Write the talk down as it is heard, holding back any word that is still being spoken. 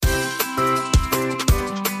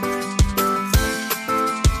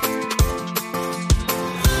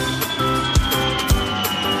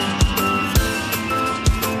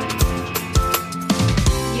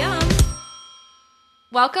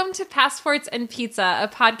welcome to Passports and Pizza, a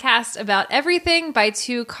podcast about everything by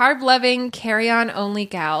two carb-loving, carry-on-only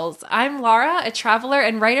gals. I'm Laura, a traveler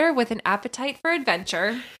and writer with an appetite for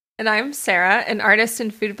adventure. And I'm Sarah, an artist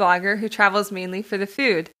and food blogger who travels mainly for the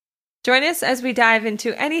food. Join us as we dive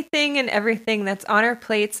into anything and everything that's on our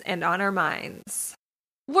plates and on our minds.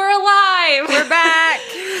 We're alive! We're back!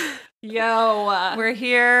 Yo! We're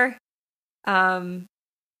here.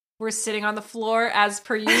 We're sitting on the floor as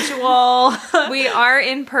per usual. We are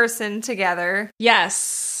in person together.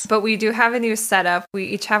 Yes. But we do have a new setup. We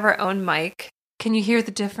each have our own mic. Can you hear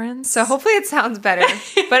the difference? So hopefully it sounds better.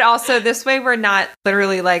 But also this way we're not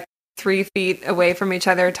literally like 3 feet away from each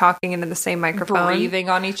other talking into the same microphone.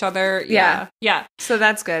 Breathing on each other. Yeah. Yeah. So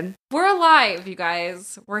that's good. We're alive, you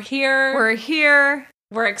guys. We're here. We're here.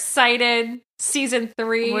 We're excited. Season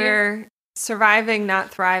 3. We're surviving,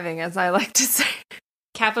 not thriving, as I like to say.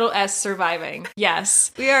 Capital S surviving.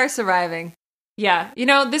 Yes. We are surviving. Yeah. You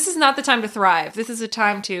know, this is not the time to thrive. This is a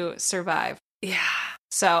time to survive. Yeah.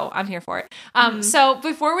 So I'm here for it. So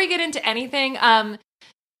before we get into anything,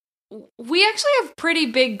 we actually have pretty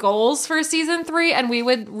big goals for season 3, and we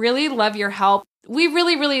would really love your help. We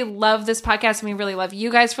really, really love this podcast, and we really love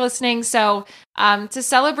you guys for listening. So to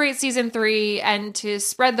celebrate season 3 and to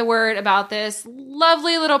spread the word about this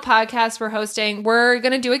lovely little podcast we're hosting, we're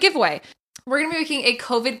going to do a giveaway. We're going to be making a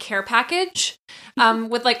COVID care package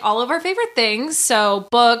with like all of our favorite things. So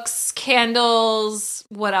books, candles,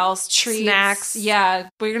 what else? Treats. Snacks. Yeah.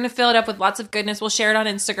 We're going to fill it up with lots of goodness. We'll share it on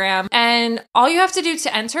Instagram. And all you have to do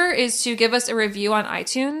to enter is to give us a review on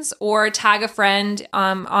iTunes or tag a friend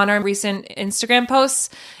on our recent Instagram posts.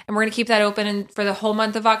 And we're going to keep that open for the whole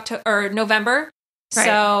month of November. Right.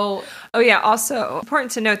 So, oh yeah. Also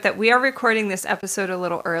important to note that we are recording this episode a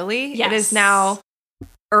little early. Yes. It is now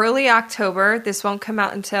early October. This won't come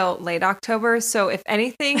out until late October. So if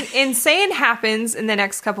anything insane happens in the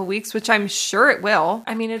next couple weeks, which I'm sure it will.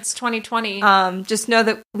 I mean, it's 2020. Just know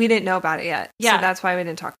that we didn't know about it yet. Yeah. So that's why we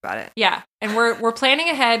didn't talk about it. Yeah. And we're planning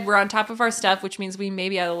ahead. We're on top of our stuff, which means we may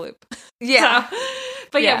be out of the loop. Yeah. So,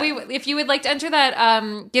 but yeah, if you would like to enter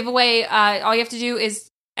that giveaway, all you have to do is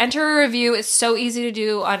enter a review. It's so easy to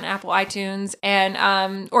do on Apple iTunes,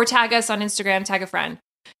 and or tag us on Instagram, tag a friend.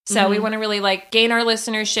 So we want to really like gain our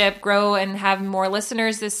listenership, grow, and have more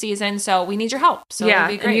listeners this season. So we need your help. So yeah,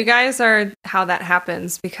 it'd be great. and you guys are how that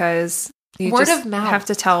happens, because you Word just of mouth. have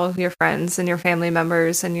to tell your friends and your family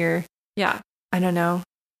members and your, yeah, I don't know,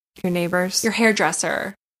 your neighbors, your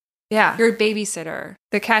hairdresser, yeah, your babysitter,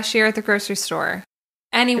 the cashier at the grocery store,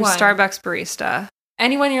 anyone, your Starbucks barista,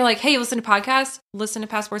 anyone. You're like, hey, you listen to podcasts? Listen to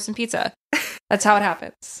Passports and Pizza. That's how it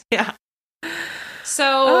happens. Yeah. So,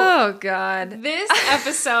 oh god, this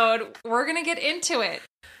episode we're gonna get into it.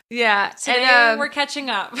 Yeah, Today and we're catching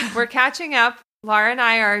up. We're catching up. Laura and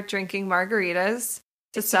I are drinking margaritas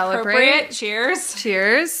to celebrate. Appropriate. Cheers.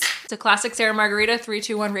 Cheers. It's a classic Sarah Margarita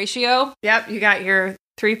 3-2-1 ratio. Yep, you got your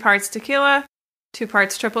 3 parts tequila, 2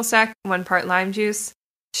 parts triple sec, 1 part lime juice.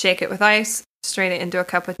 Shake it with ice. Strain it into a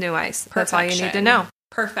cup with new ice. That's all you need to know.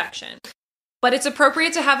 Perfection. But it's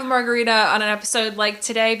appropriate to have a margarita on an episode like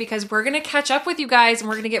today because we're going to catch up with you guys and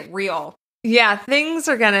we're going to get real. Yeah, things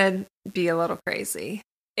are going to be a little crazy.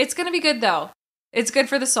 It's going to be good, though. It's good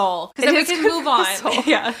for the soul. Because then we can move on.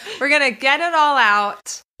 Yeah. We're going to get it all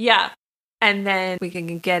out. Yeah. And then we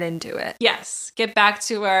can get into it. Yes. Get back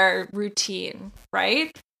to our routine,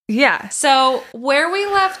 right? Yeah. So where we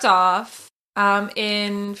left off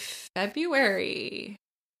in February...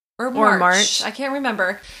 Or March. I can't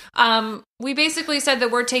remember. We basically said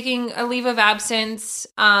that we're taking a leave of absence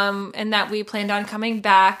and that we planned on coming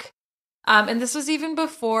back. And this was even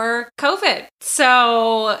before COVID.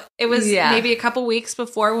 So it was maybe a couple weeks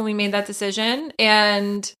before when we made that decision.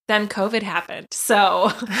 And then COVID happened.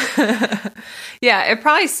 So yeah, it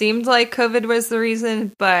probably seemed like COVID was the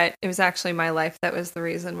reason, but it was actually my life that was the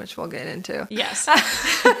reason, which we'll get into. Yes.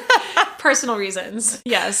 Personal reasons.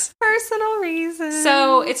 Yes. Personal reasons.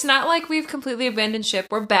 So it's not like we've completely abandoned ship.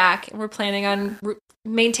 We're back and we're planning on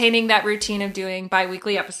maintaining that routine of doing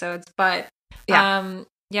bi-weekly episodes. But we're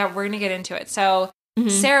going to get into it. So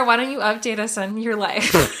Sarah, why don't you update us on your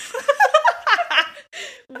life?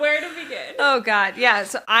 Where to begin? Oh God. Yeah.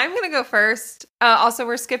 So I'm going to go first. Also,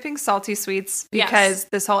 we're skipping salty sweets because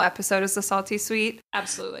this whole episode is a salty sweet.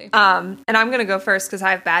 Absolutely. And I'm going to go first because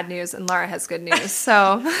I have bad news and Laura has good news.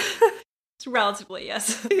 So relatively,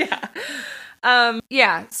 yes.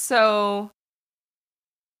 Yeah. So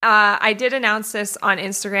I did announce this on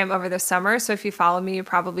Instagram over the summer. So if you follow me, you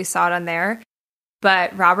probably saw it on there.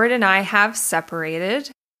 But Robert and I have separated,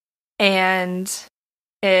 and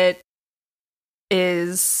it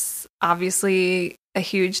is obviously a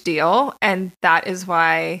huge deal. And that is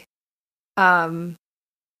why that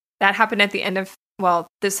happened at the end of,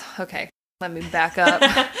 okay, let me back up.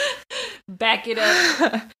 Back it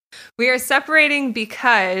up. We are separating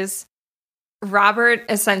because Robert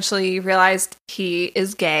essentially realized he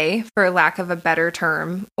is gay, for lack of a better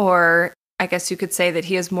term, or I guess you could say that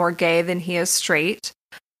he is more gay than he is straight.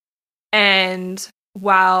 And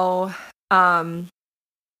while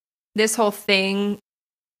this whole thing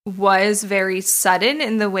was very sudden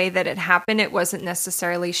in the way that it happened, it wasn't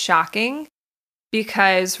necessarily shocking,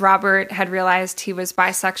 because Robert had realized he was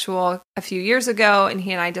bisexual a few years ago, and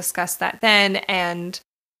he and I discussed that then, and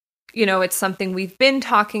it's something we've been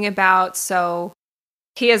talking about. So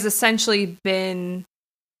he has essentially been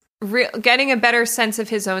getting a better sense of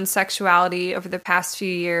his own sexuality over the past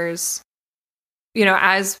few years,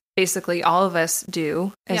 as basically all of us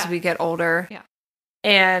do as we get older. Yeah.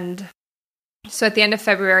 And so at the end of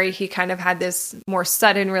February, he kind of had this more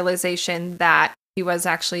sudden realization that he was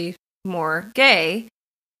actually more gay.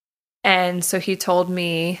 And so he told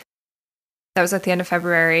me, that was at the end of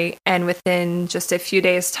February, and within just a few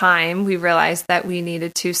days' time, we realized that we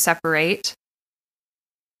needed to separate.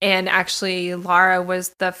 And actually, Laura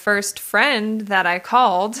was the first friend that I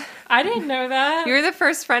called. I didn't know that. You were the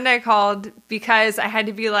first friend I called because I had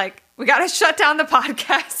to be like, we got to shut down the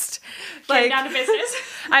podcast. Get down to business.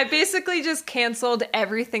 I basically just canceled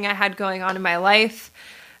everything I had going on in my life.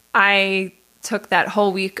 I took that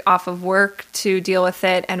whole week off of work to deal with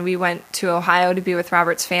it, and we went to Ohio to be with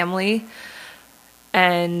Robert's family.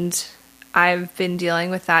 And I've been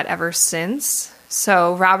dealing with that ever since.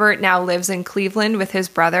 So Robert now lives in Cleveland with his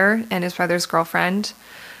brother and his brother's girlfriend,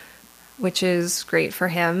 which is great for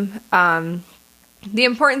him. The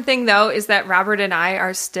important thing, though, is that Robert and I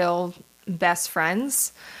are still best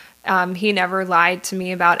friends. He never lied to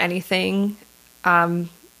me about anything.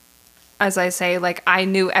 As I say, I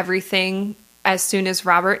knew everything as soon as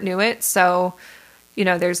Robert knew it. So,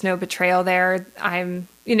 there's no betrayal there.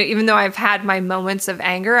 Even though I've had my moments of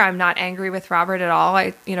anger, I'm not angry with Robert at all.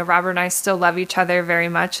 Robert and I still love each other very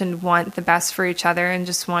much and want the best for each other and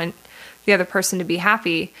just want the other person to be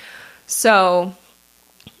happy. So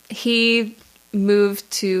he moved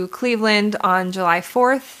to Cleveland on July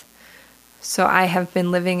 4th. So I have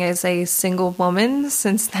been living as a single woman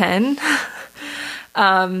since then.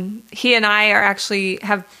 He and I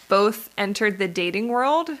have both entered the dating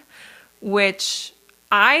world, which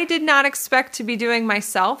I did not expect to be doing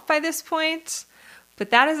myself by this point, but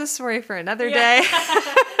that is a story for another day.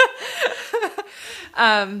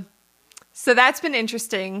 So that's been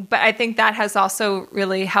interesting, but I think that has also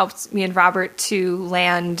really helped me and Robert to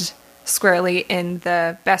land squarely in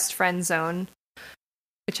the best friend zone,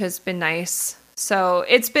 which has been nice. So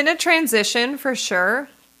it's been a transition for sure.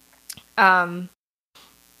 But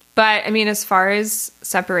as far as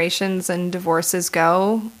separations and divorces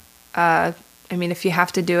go, if you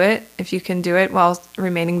have to do it, if you can do it while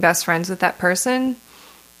remaining best friends with that person,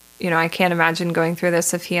 I can't imagine going through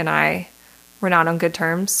this if he and I were not on good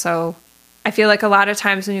terms. So I feel like a lot of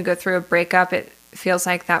times when you go through a breakup, it feels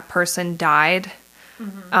like that person died.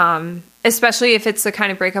 Mm-hmm. Especially if it's the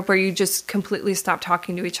kind of breakup where you just completely stop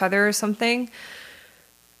talking to each other or something.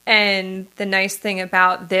 And the nice thing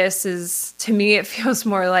about this is, to me, it feels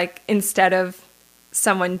more like instead of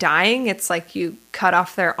someone dying, it's like you cut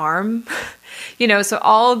off their arm. So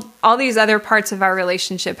all these other parts of our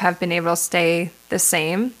relationship have been able to stay the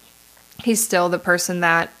same. He's still the person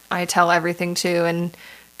that I tell everything to and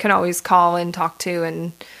can always call and talk to,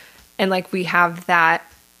 and we have that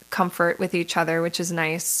comfort with each other, which is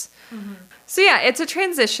nice. Mm-hmm. So yeah, it's a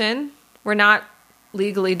transition. We're not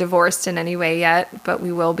legally divorced in any way yet, but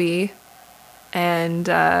we will be. And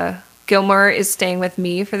Gilmore is staying with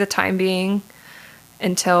me for the time being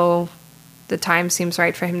until the time seems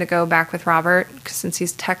right for him to go back with Robert, since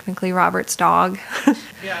he's technically Robert's dog.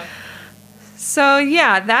 Yeah. So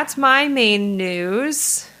yeah, that's my main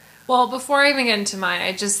news. Well, before I even get into mine,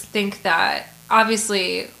 I just think that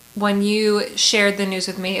obviously when you shared the news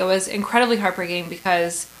with me, it was incredibly heartbreaking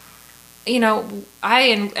because,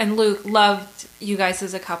 I and Luke loved you guys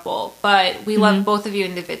as a couple, but we love both of you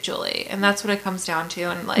individually, and that's what it comes down to.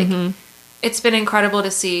 And it's been incredible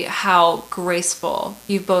to see how graceful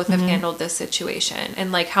you both have handled this situation,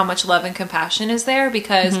 and how much love and compassion is there,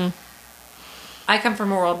 because I come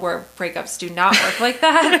from a world where breakups do not work like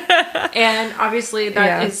that. And obviously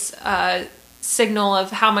that is a signal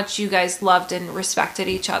of how much you guys loved and respected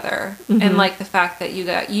each other. And the fact that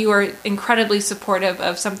you are incredibly supportive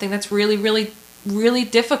of something that's really, really, really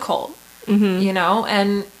difficult,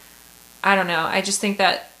 and I don't know. I just think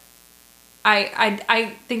that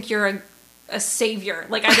I think you're a savior.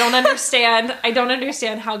 Like, I don't understand. I don't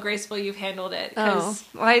understand how graceful you've handled it. Well,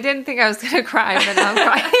 I didn't think I was going to cry, but now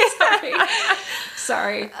I'm crying.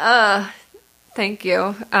 Sorry. Thank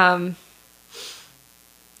you.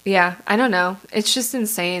 Yeah, I don't know. It's just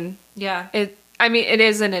insane. Yeah. I mean, it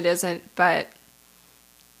is and it isn't, but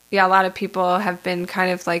yeah, a lot of people have been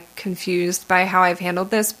kind of like confused by how I've handled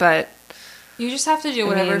this, but you just have to do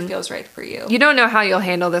whatever feels right for you. You don't know how you'll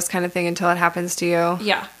handle this kind of thing until it happens to you.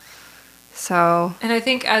 Yeah. So. And I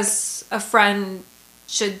think as a friend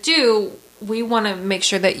should do, we want to make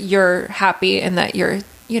sure that you're happy and that you're,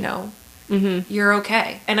 you're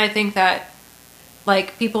okay. And I think that,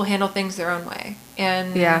 like, people handle things their own way.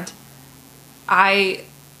 And I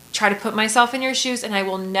try to put myself in your shoes, and I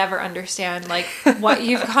will never understand, like, what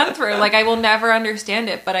you've gone through. Like, I will never understand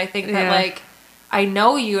it. But I think that, like, I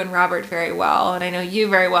know you and Robert very well, and I know you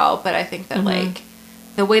very well, but I think that, like,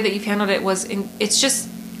 the way that you've handled it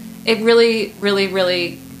it really, really,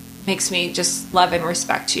 really makes me just love and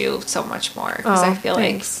respect you so much more, because I feel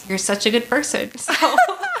like you're such a good person. So.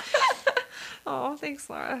 Oh, thanks,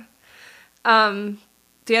 Laura.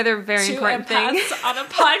 The other very important thing on a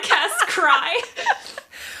podcast cry.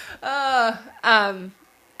 I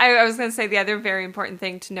was going to say the other very important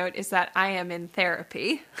thing to note is that I am in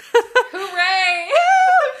therapy. Hooray!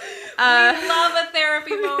 We love a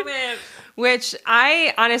therapy moment. Which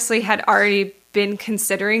I honestly had already been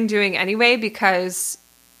considering doing anyway, because,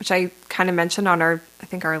 which I kind of mentioned on I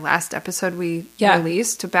think our last episode we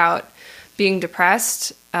released about being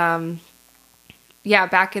depressed.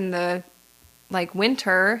 Back in the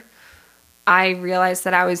winter, I realized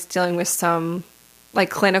that I was dealing with some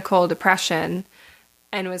clinical depression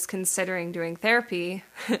and was considering doing therapy.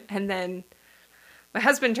 And then my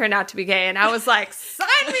husband turned out to be gay, and I was like, sign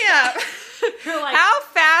me up. You're like, how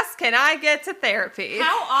fast can I get to therapy?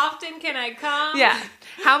 How often can I come? Yeah.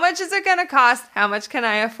 How much is it going to cost? How much can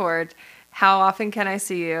I afford? How often can I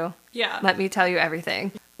see you? Yeah. Let me tell you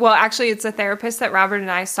everything. Well, actually, it's a therapist that Robert and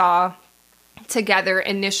I saw together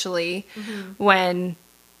initially when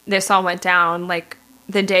this all went down, like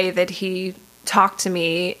the day that he talked to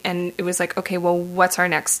me, and it was like, okay, well, what's our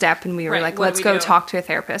next step? And we were like, let's go talk to a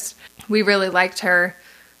therapist. We really liked her.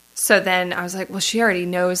 So then I was like, well, she already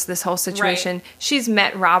knows this whole situation. Right. She's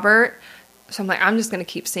met Robert. So I'm like, I'm just going to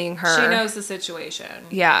keep seeing her. She knows the situation.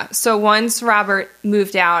 Yeah. So once Robert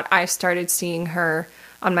moved out, I started seeing her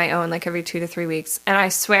on my own, like every 2 to 3 weeks. And I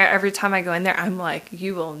swear every time I go in there, I'm like,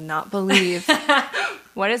 you will not believe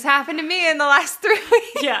what has happened to me in the last 3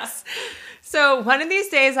 weeks. Yes. So one of these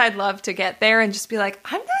days I'd love to get there and just be like,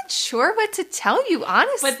 I'm not sure what to tell you,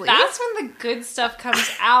 honestly. But that's when the good stuff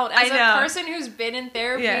comes out. As a person who's been in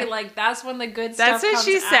therapy, that's when the good stuff comes out. That's what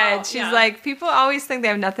she said. She's like, people always think they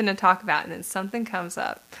have nothing to talk about, and then something comes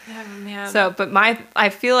up. Yeah, man. So, but I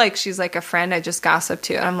feel like she's like a friend I just gossip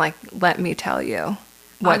to. And I'm like, let me tell you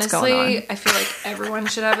what's going on. Honestly, I feel like everyone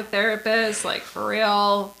should have a therapist, like, for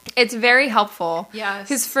real. It's very helpful. Yes.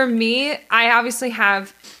 Because for me, I obviously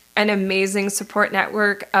have an amazing support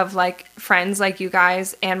network of friends like you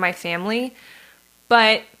guys and my family,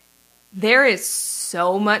 but there is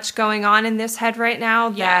so much going on in this head right now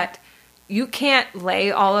that you can't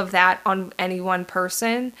lay all of that on any one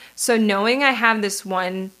person. So knowing I have this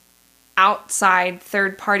one outside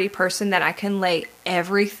third party person that I can lay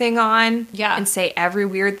everything on and say every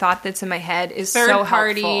weird thought that's in my head is so helpful.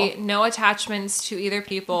 Third party, no attachments to either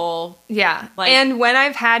people. Yeah. And when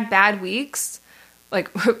I've had bad weeks,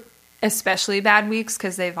 especially bad weeks,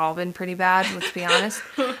 because they've all been pretty bad, let's be honest,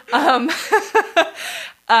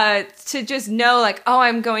 to just know,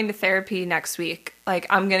 I'm going to therapy next week.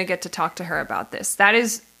 I'm going to get to talk to her about this.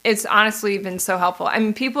 It's honestly been so helpful. I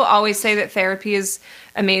mean, people always say that therapy is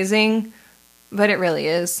amazing, but it really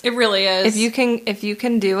is. It really is. If you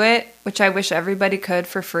can do it, which I wish everybody could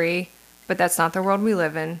for free, but that's not the world we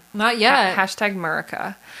live in. Not yet. Hashtag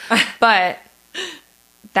America. But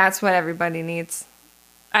that's what everybody needs.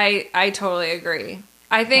 I totally agree.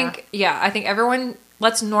 I think everyone,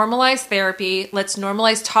 let's normalize therapy. Let's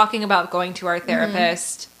normalize talking about going to our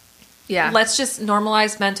therapist. Yeah. Let's just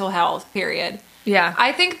normalize mental health, period. Yeah.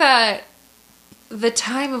 I think that the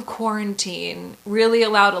time of quarantine really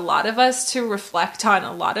allowed a lot of us to reflect on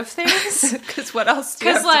a lot of things. Because what else do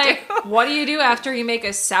you have to do? What do you do after you make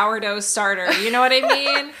a sourdough starter? You know what I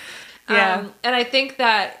mean? Yeah. And I think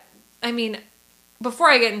that, before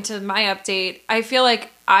I get into my update, I feel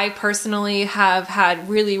like I personally have had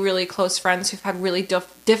really, really close friends who've had really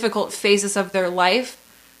difficult phases of their life,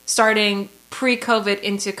 starting pre-COVID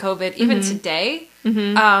into COVID, even today.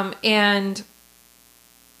 And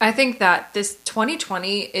I think that this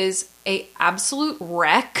 2020 is a absolute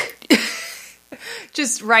wreck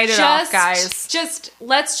Just write it off, guys.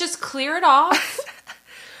 Let's just clear it off.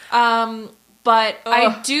 But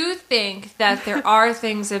I do think that there are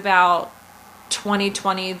things about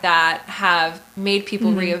 2020 that have made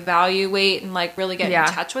people reevaluate and like really get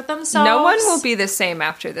in touch with themselves. No one will be the same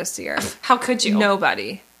after this year. How could you?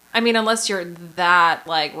 Nobody. I mean, unless you're that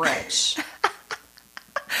like rich.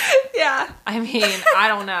 Yeah. I mean, I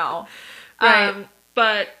don't know. Right.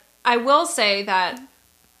 But I will say that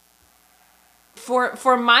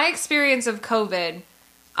for my experience of COVID,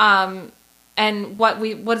 and what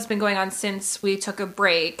has been going on since we took a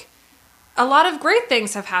break, a lot of great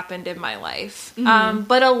things have happened in my life.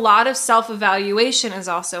 But a lot of self-evaluation has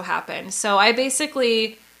also happened. So I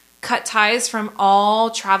basically cut ties from all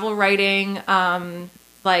travel writing,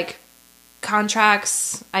 like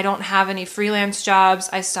contracts. I don't have any freelance jobs.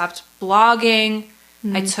 I stopped blogging.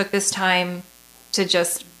 I took this time to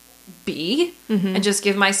just be and just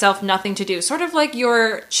give myself nothing to do. Sort of like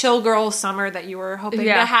your chill girl summer that you were hoping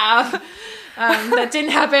to have. That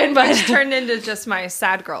didn't happen, but it turned into just my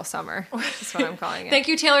sad girl summer. That's what I'm calling it. Thank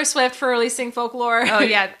you, Taylor Swift, for releasing Folklore. Oh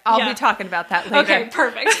yeah, I'll be talking about that later. Okay,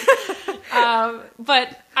 perfect.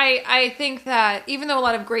 But I think that even though a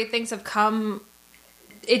lot of great things have come,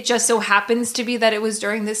 it just so happens to be that it was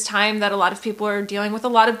during this time that a lot of people are dealing with a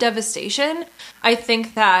lot of devastation. I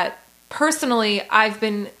think that personally, I've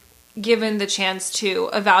been given the chance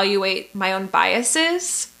to evaluate my own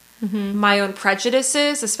biases, my own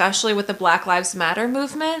prejudices, especially with the Black Lives Matter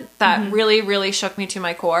movement that really, really shook me to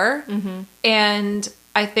my core. And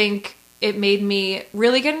I think it made me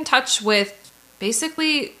really get in touch with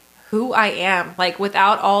basically who I am, like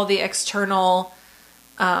without all the external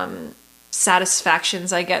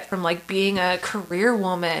satisfactions I get from like being a career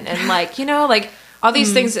woman and like, you know, like all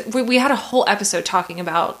these things. We had a whole episode talking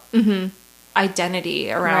about identity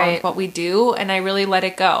around what we do, and I really let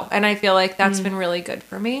it go, and I feel like that's been really good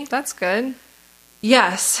for me. That's good.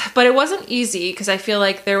 Yes, but it wasn't easy because I feel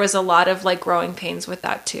like there was a lot of like growing pains with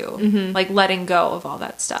that too, like letting go of all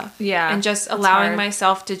that stuff, and just allowing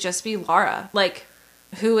myself to just be Laura. Like,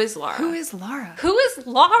 who is Laura? Who is Laura? Who is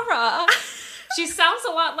Laura? She sounds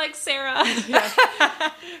a lot like Sarah.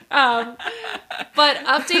 But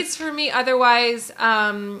updates for me otherwise,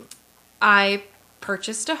 I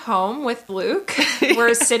purchased a home with Luke.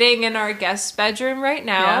 We're sitting in our guest bedroom right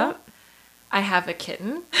now. Yeah. I have a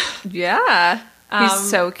kitten. Yeah. He's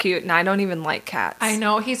so cute, and I don't even like cats. I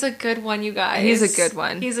know. He's a good one, you guys. He's a good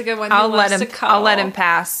one. He's a good one. I'll let him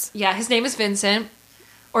pass. Yeah, his name is Vincent.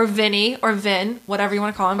 Or Vinny, or Vin, whatever you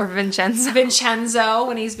want to call him. Or Vincenzo. Vincenzo,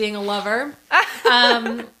 when he's being a lover.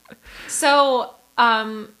 So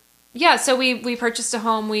we purchased a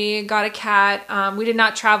home. We got a cat. We did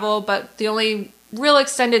not travel, but the only real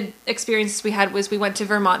extended experiences we had was we went to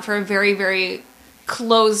Vermont for a very, very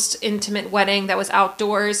closed, intimate wedding that was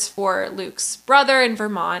outdoors for Luke's brother in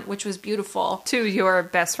Vermont, which was beautiful. To your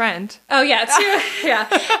best friend. Oh, yeah.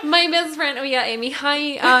 My best friend. Oh, yeah, Amy.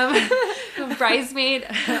 Hi. Bridesmaid.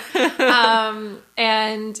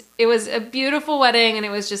 And it was a beautiful wedding, and it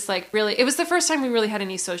was just like really, it was the first time we really had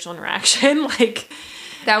any social interaction. Like,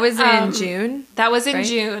 that was in June? That was in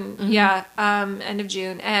June. Yeah. End of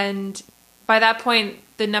June. And by that point,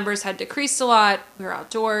 the numbers had decreased a lot. We were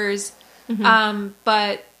outdoors.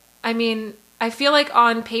 But I mean, I feel like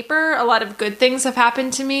on paper, a lot of good things have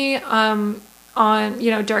happened to me,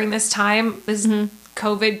 during this time, this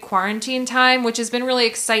COVID quarantine time, which has been really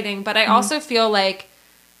exciting. But I also feel like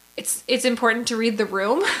it's important to read the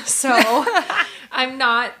room. So you're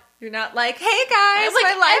not like, hey guys, like,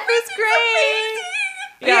 my life is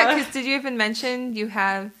great. Yeah. Because did you even mention you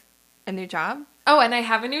have a new job? Oh, and I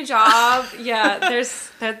have a new job. Yeah. There's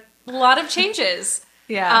a lot of changes.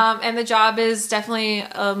 Yeah. And the job is definitely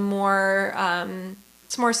it's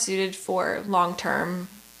more suited for long-term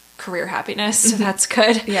career happiness. So that's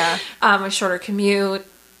good. Yeah. A shorter commute,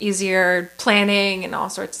 easier planning and all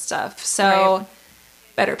sorts of stuff. So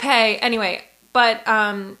better pay. Anyway, but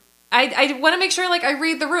I want to make sure like I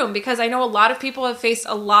read the room because I know a lot of people have faced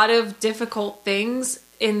a lot of difficult things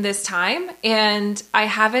in this time, and I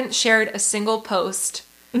haven't shared a single post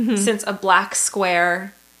since a black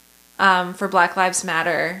square for Black Lives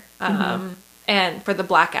Matter, and for the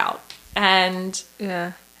blackout. And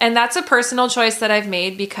that's a personal choice that I've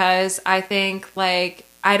made because I think like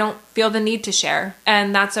I don't feel the need to share,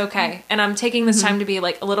 and that's okay. And I'm taking this time to be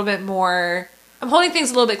like a little bit more, I'm holding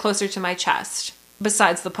things a little bit closer to my chest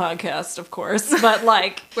besides the podcast, of course, but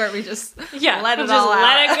like where we just let it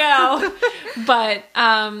go. But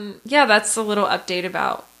that's a little update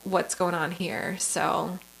about what's going on here.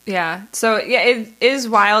 So Yeah. So, yeah, it is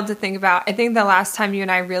wild to think about. I think the last time you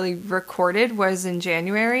and I really recorded was in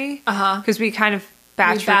January. Because we kind of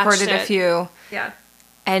batched recorded a few. Yeah.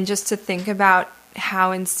 And just to think about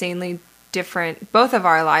how insanely different both of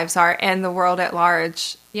our lives are and the world at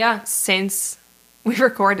large. Yeah. Since we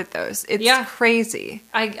recorded those. It's crazy.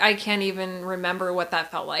 I can't even remember what that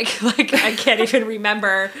felt like. Like, I can't even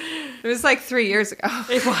remember. It was like 3 years ago.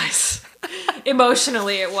 It was.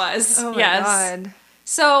 Emotionally, it was. Oh, my God.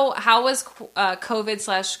 So, how was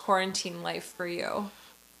COVID/quarantine life for you?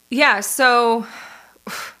 Yeah, so,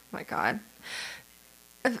 oh my God.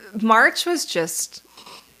 March was just,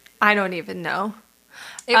 I don't even know.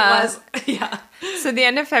 It was, yeah. So, the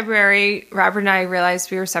end of February, Robert and I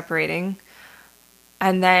realized we were separating.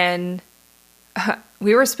 And then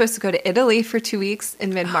we were supposed to go to Italy for 2 weeks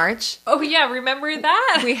in mid-March. Oh, yeah, remember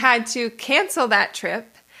that? We had to cancel that trip.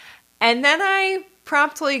 And then I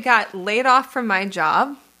promptly got laid off from my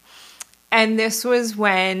job. And this was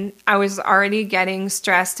when I was already getting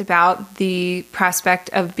stressed about the prospect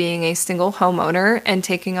of being a single homeowner and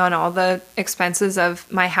taking on all the expenses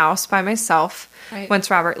of my house by myself once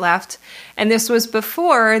Robert left. And this was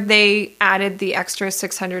before they added the extra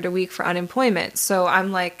 $600 a week for unemployment. So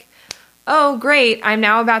I'm like, oh, great. I'm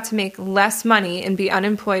now about to make less money and be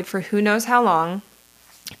unemployed for who knows how long.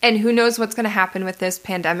 And who knows what's going to happen with this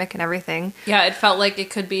pandemic and everything. Yeah, it felt like it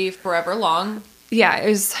could be forever long. Yeah, it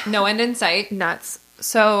was... No end in sight. Nuts.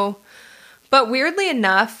 So, but weirdly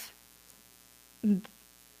enough,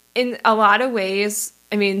 in a lot of ways,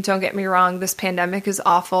 I mean, don't get me wrong, this pandemic is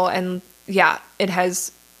awful. And yeah, it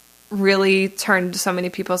has really turned so many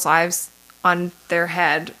people's lives on their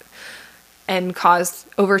head and caused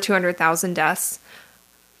over 200,000 deaths.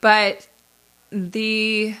 But...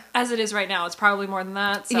 as it is right now, it's probably more than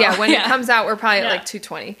that. So, yeah, when it comes out, we're probably at like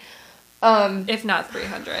 220. If not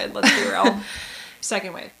 300, let's be real.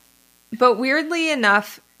 Second wave. But weirdly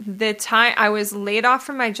enough, the time I was laid off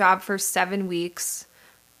from my job for 7 weeks.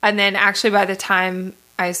 And then actually by the time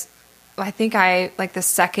I think the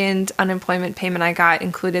second unemployment payment I got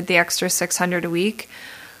included the extra $600 a week.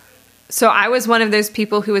 So I was one of those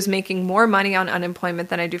people who was making more money on unemployment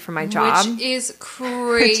than I do for my job. Which is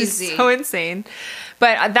crazy. Which is so insane.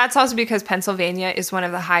 But that's also because Pennsylvania is one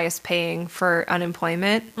of the highest paying for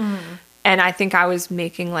unemployment. Mm-hmm. And I think I was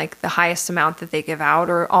making like the highest amount that they give out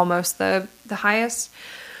or almost the highest.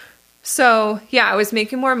 So yeah, I was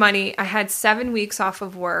making more money. I had 7 weeks off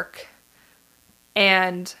of work.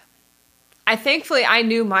 And thankfully I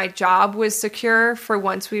knew my job was secure for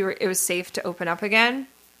once it was safe to open up again.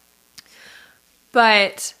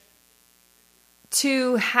 But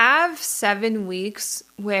to have 7 weeks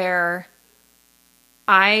where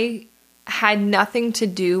I had nothing to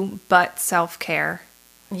do but self-care.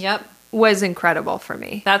 Yep. Was incredible for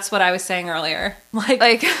me. That's what I was saying earlier.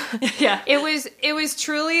 Like yeah. It was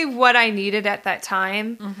truly what I needed at that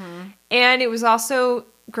time. Mm-hmm. And it was also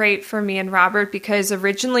great for me and Robert because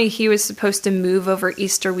originally he was supposed to move over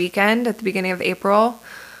Easter weekend at the beginning of April.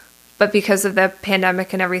 But because of the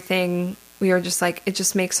pandemic and everything, we were just like, it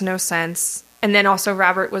just makes no sense. And then also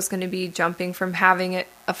Robert was going to be jumping from having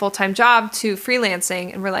a full-time job to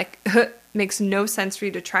freelancing. And we're like, makes no sense for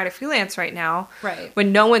you to try to freelance right now. Right.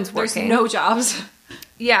 When no one's working. There's no jobs.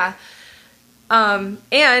 Yeah.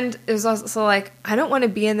 And it was also like, I don't want to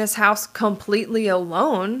be in this house completely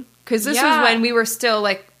alone. Because this was when we were still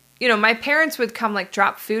like, you know, my parents would come like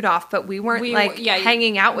drop food off, but we weren't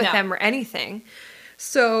hanging out with them or anything.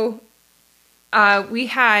 So we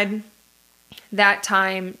had that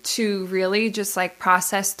time to really just like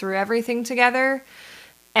process through everything together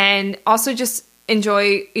and also just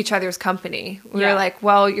enjoy each other's company. We were like,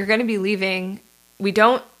 well, you're going to be leaving. We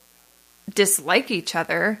don't dislike each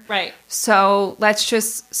other. Right. So let's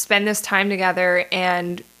just spend this time together.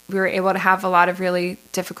 And we were able to have a lot of really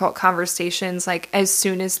difficult conversations, like as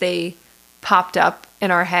soon as they popped up in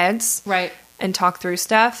our heads. Right. And talk through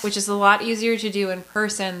stuff. Which is a lot easier to do in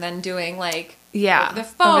person than doing like over the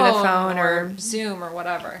phone or Zoom or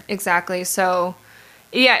whatever. Exactly. So,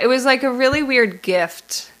 yeah, it was like a really weird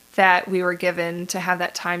gift that we were given to have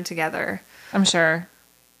that time together. I'm sure.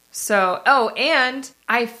 So, and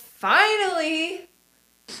I finally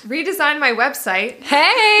redesigned my website.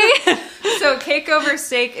 Hey! So, Cake Over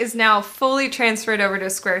Steak is now fully transferred over to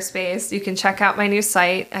Squarespace. You can check out my new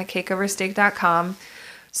site at cakeoversteak.com.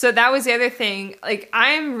 So that was the other thing. Like,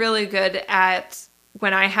 I'm really good at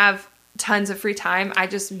when I have tons of free time, I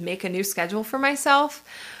just make a new schedule for myself.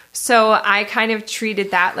 So I kind of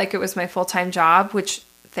treated that like it was my full-time job, which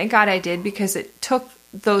thank God I did because it took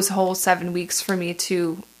those whole 7 weeks for me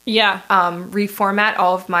to reformat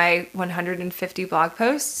all of my 150 blog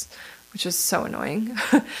posts which was so annoying.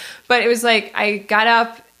 But it was like I got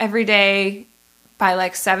up every day by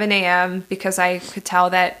like 7 a.m. because I could tell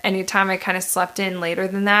that anytime I kind of slept in later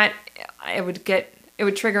than that, it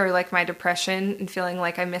would trigger like my depression and feeling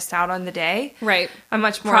like I missed out on the day. Right. I'm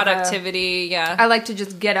much more productivity. I like to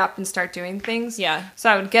just get up and start doing things. Yeah. So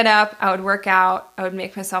I would get up, I would work out, I would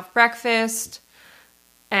make myself breakfast,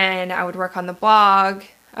 and I would work on the blog.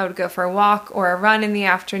 I would go for a walk or a run in the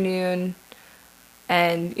afternoon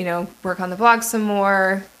and, work on the blog some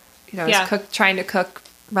more. Trying to cook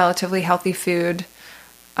relatively healthy food.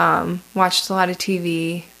 Watched a lot of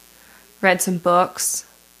TV, read some books.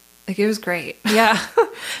 Like, it was great. Yeah.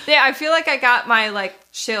 Yeah, I feel like I got my, like,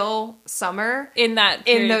 chill summer in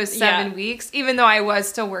those 7 weeks, even though I was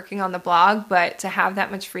still working on the blog, but to have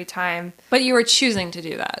that much free time. But you were choosing to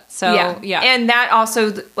do that. So, yeah. And that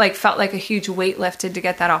also, like, felt like a huge weight lifted to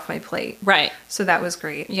get that off my plate. Right. So that was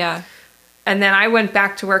great. Yeah. And then I went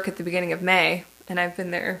back to work at the beginning of May, and I've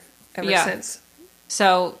been there ever since.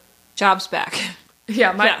 So, job's back.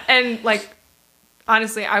 Yeah. And, like,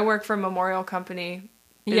 honestly, I work for a memorial company.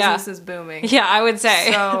 Business is booming. Yeah, I would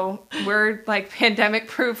say. So we're like pandemic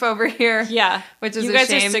proof over here. Yeah. Which is you a guys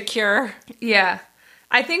shame. are secure. Yeah.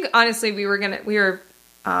 I think honestly we were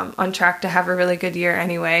on track to have a really good year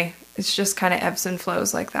anyway. It's just kind of ebbs and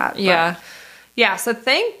flows like that. Yeah. But, yeah. So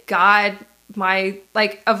thank God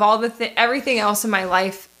of all everything else in my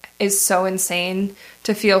life is so insane.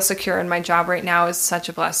 To feel secure in my job right now is such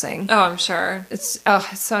a blessing. Oh, I'm sure. It's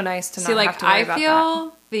so nice to not have to worry about that. I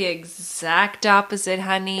feel the exact opposite,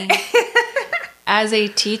 honey. As a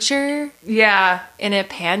teacher, in a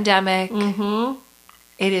pandemic,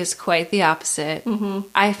 it is quite the opposite.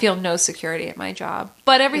 I feel no security at my job,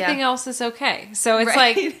 but everything else is okay. So it's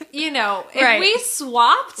like, if we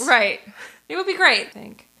swapped, it would be great, I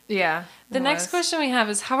think. Yeah. The next question we have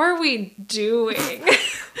is, how are we doing?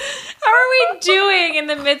 How are we doing in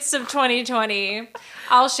the midst of 2020?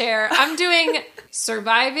 I'll share. I'm doing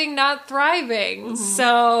surviving, not thriving.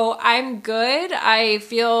 So I'm good. I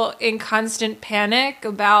feel in constant panic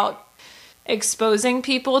about exposing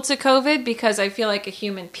people to COVID because I feel like a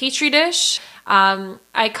human petri dish.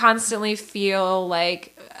 I constantly feel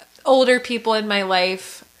like older people in my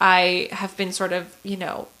life, I have been sort of,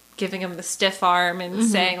 giving them the stiff arm and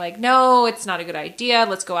saying like, no, it's not a good idea.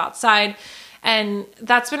 Let's go outside. And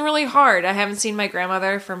that's been really hard. I haven't seen my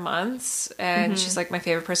grandmother for months and she's like my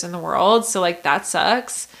favorite person in the world. So like that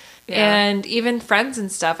sucks. Yeah. And even friends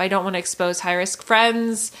and stuff. I don't want to expose high risk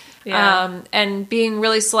friends. Yeah. And being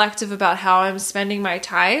really selective about how I'm spending my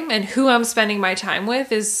time and who I'm spending my time with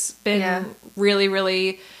has been really,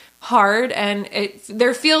 really hard. And it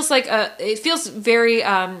feels very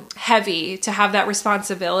heavy to have that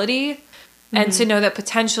responsibility and to know that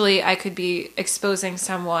potentially I could be exposing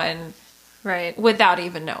someone without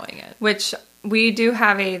even knowing it. Which we do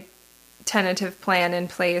have a tentative plan in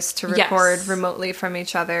place to record remotely from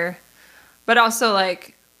each other. But also,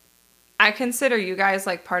 like, I consider you guys,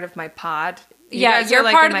 like, part of my pod. You're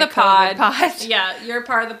like part of the pod. Yeah, you're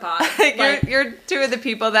part of the pod. You're two of the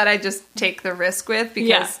people that I just take the risk with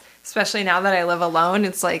because, especially now that I live alone,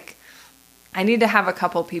 it's like, I need to have a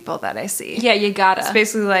couple people that I see. Yeah, you gotta. It's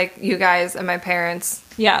basically like you guys and my parents.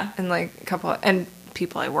 Yeah. And, like, a couple, and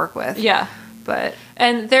people I work with. Yeah.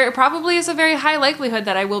 And there probably is a very high likelihood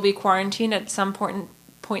that I will be quarantined at some point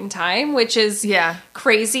in time, which is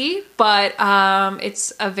crazy, but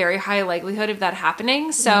it's a very high likelihood of that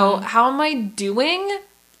happening. So how am I doing?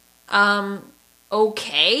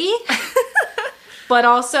 Okay. But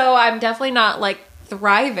also I'm definitely not like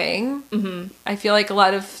thriving. I feel like a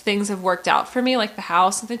lot of things have worked out for me, like the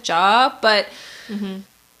house and the job, but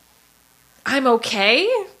I'm okay.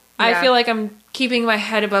 I feel like I'm keeping my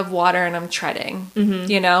head above water and I'm treading,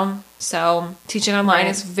 So teaching online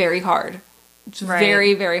is very hard. It's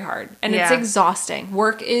very, very hard. And it's exhausting.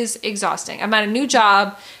 Work is exhausting. I'm at a new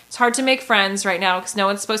job. It's hard to make friends right now because no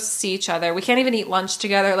one's supposed to see each other. We can't even eat lunch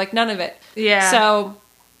together. Like, none of it. Yeah. So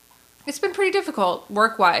it's been pretty difficult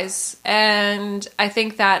work-wise. And I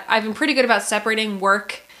think that I've been pretty good about separating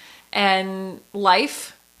work and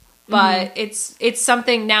life. But it's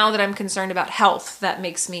something now that I'm concerned about health that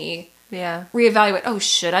makes me reevaluate. Oh,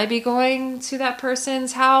 should I be going to that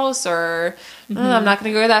person's house? Or I'm not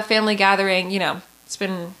going to go to that family gathering. It's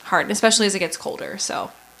been hard, especially as it gets colder.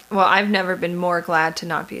 So, well, I've never been more glad to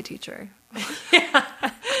not be a teacher.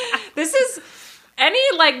 This is any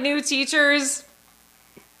like new teachers.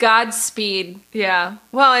 Godspeed. Yeah.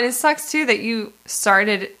 Well, and it sucks too that you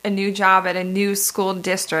started a new job at a new school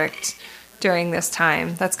district during this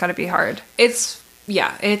time. That's got to be hard. It's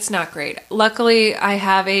not great. Luckily, I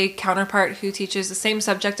have a counterpart who teaches the same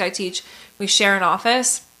subject I teach. We share an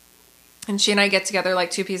office. And she and I get together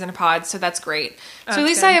like two peas in a pod, so that's great. So at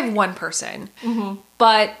least good. I have one person.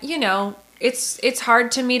 But, you know, it's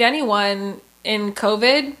hard to meet anyone in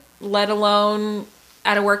COVID, let alone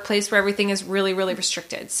at a workplace where everything is really, really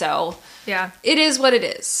restricted. So Yeah. it is what it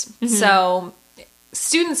is. So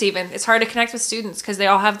students even, it's hard to connect with students because they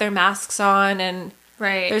all have their masks on and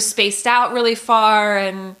Right. they're spaced out really far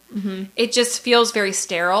and it just feels very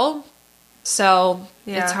sterile. So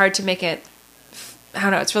Yeah. it's hard to make it, I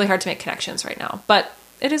don't know, it's really hard to make connections right now. But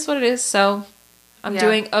it is what it is. So I'm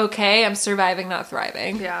doing okay. I'm surviving, not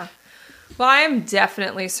thriving. Yeah. Well, I am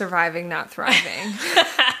definitely surviving, not thriving.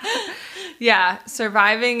 Yeah,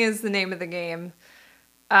 surviving is the name of the game.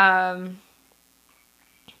 Honestly,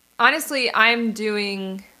 I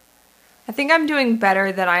think I'm doing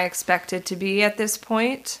better than I expected to be at this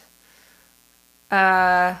point.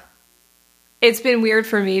 It's been weird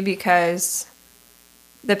for me because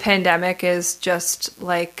the pandemic is just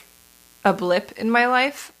like a blip in my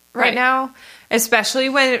life right now. Especially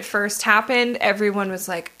when it first happened, everyone was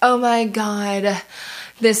like, oh my God,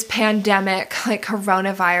 this pandemic, like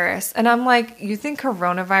coronavirus. And I'm like, you think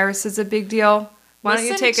coronavirus is a big deal? Why don't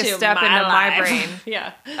you take a step into my brain?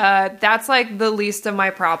 Yeah. That's like the least of my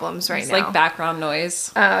problems right It's now. like background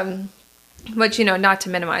noise. But, you know, not to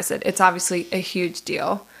minimize it. It's obviously a huge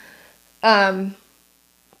deal.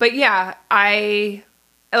 But yeah, I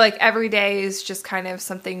like every day is just kind of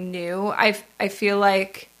something new. I feel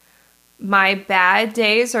like my bad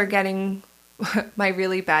days are getting, my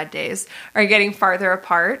really bad days are getting farther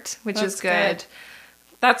apart, which is good.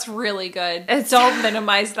 That's really good. Don't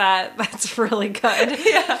minimize that. That's really good.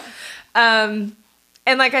 Yeah. And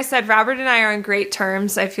like I said, Robert and I are on great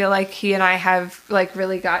terms. I feel like he and I have like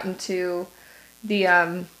really gotten to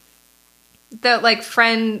the like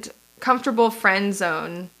comfortable friend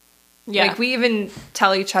zone. Yeah. Like we even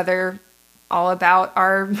tell each other all about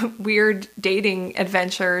our weird dating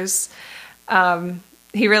adventures.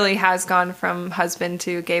 He really has gone from husband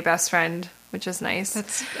to gay best friend, which is nice.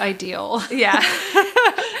 That's ideal. Yeah.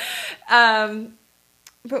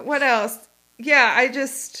 But what else? Yeah,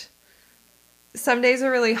 some days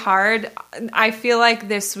are really hard. I feel like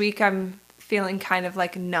this week I'm feeling kind of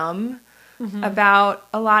like numb about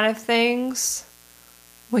a lot of things,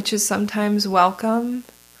 which is sometimes welcome.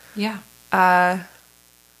 Yeah.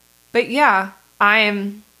 But yeah,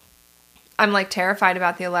 I'm like terrified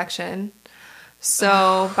about the election.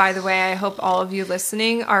 So, by the way, I hope all of you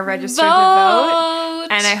listening are registered to vote.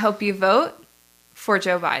 And I hope you vote for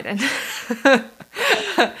Joe Biden.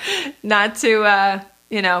 Not to,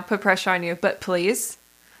 put pressure on you, but please.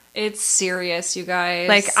 It's serious, you guys.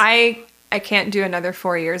 Like, I can't do another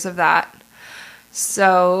 4 years of that.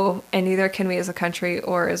 So, and neither can we as a country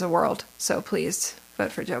or as a world. So please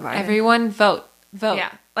vote for Joe Biden. Everyone vote. Vote.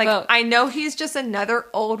 Yeah. Like, vote. I know he's just another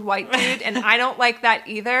old white dude, and I don't like that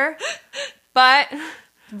either. But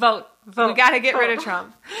vote. We got to get rid of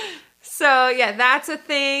Trump. So, yeah, that's a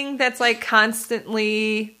thing that's like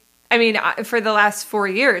constantly, I mean, for the last 4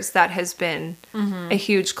 years, that has been a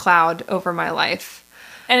huge cloud over my life.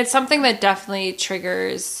 And it's something that definitely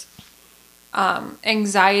triggers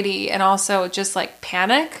anxiety and also just like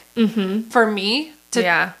panic for me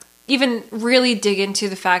to even really dig into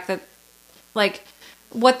the fact that like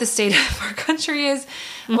what the state of our country is.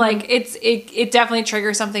 Like it definitely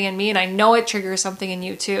triggers something in me, and I know it triggers something in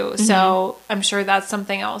you too. So I'm sure that's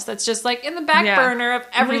something else that's just like in the back burner of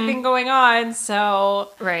everything going on. So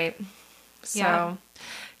right. So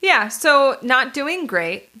yeah, so not doing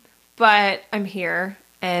great, but I'm here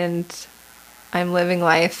and I'm living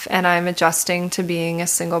life, and I'm adjusting to being a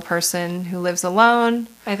single person who lives alone.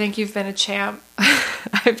 I think you've been a champ.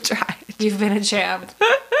 I've tried. You've been a champ.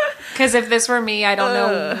 Because if this were me, I don't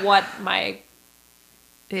know what my...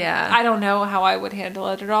 Yeah. I don't know how I would handle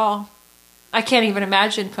it at all. I can't even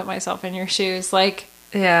imagine put myself in your shoes. Like...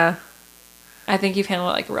 Yeah. I think you've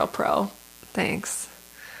handled it like a real pro. Thanks.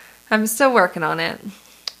 I'm still working on it.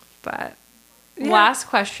 But... Yeah. Last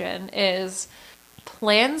question is...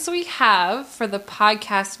 plans we have for the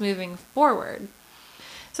podcast moving forward.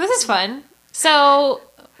 So this is fun. So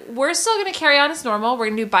we're still going to carry on as normal. We're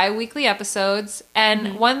going to do bi-weekly episodes.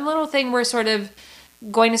 And one little thing we're sort of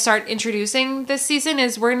going to start introducing this season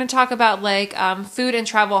is we're going to talk about like food and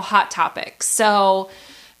travel hot topics. So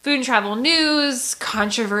food and travel news,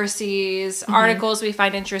 controversies, articles we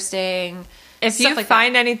find interesting. If you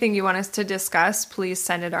find anything you want us to discuss, please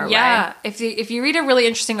send it our way. Yeah. If you read a really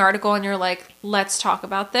interesting article and you're like, let's talk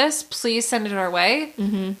about this, please send it our way.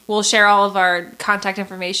 We'll share all of our contact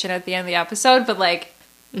information at the end of the episode, but like,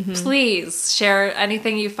 please share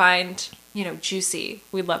anything you find, juicy.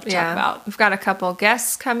 We'd love to talk about. We've got a couple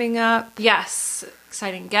guests coming up. Yes.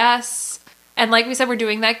 exciting guests. And like we said, we're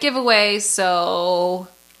doing that giveaway, so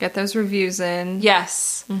Get those reviews in.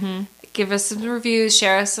 yes. Mm-hmm. Give us some reviews,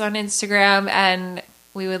 share us on Instagram, and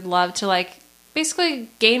we would love to, like, basically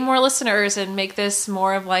gain more listeners and make this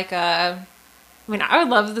more of like a... I mean, I would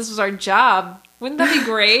love if this was our job. Wouldn't that be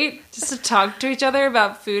great? Just to talk to each other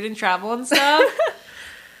about food and travel and stuff.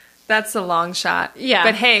 That's a long shot. Yeah.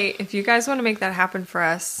 But hey, if you guys want to make that happen for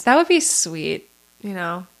us, That would be sweet. you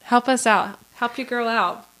know. Help us out. Help your girl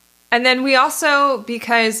out. And then we also,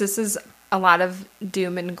 because this is a lot of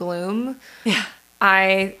doom and gloom, Yeah.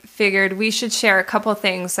 I figured we should share a couple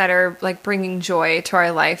things that are like bringing joy to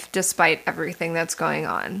our life despite everything that's going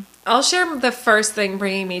on. I'll share the first thing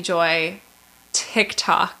bringing me joy.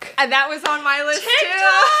 TikTok. And that was on my list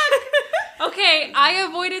too. Okay, I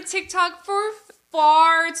avoided TikTok for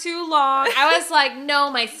far too long. I was like, no,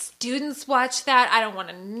 my students watch that. I don't want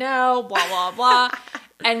to know, blah, blah, blah.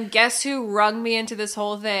 And guess who rung me into this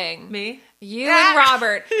whole thing? Me? You and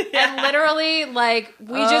Robert. And literally, like,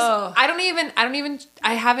 I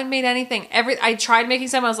haven't made anything. I tried making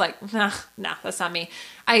some. I was like, nah, that's not me.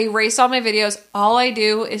 I erased all my videos. All I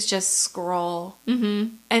do is just scroll.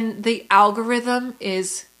 Mm-hmm. And the algorithm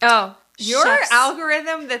is... Oh, your Chef's-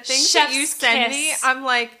 algorithm, the things that you Chef's send kiss. me, I'm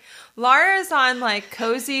like, Laura's on like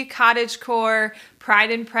cozy cottagecore,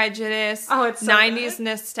 Pride and Prejudice, Oh, it's so 90s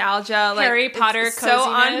nostalgia, like Harry Potter it's so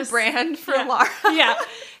on coziness. brand for Yeah. Laura. Yeah.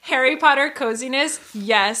 Harry Potter coziness.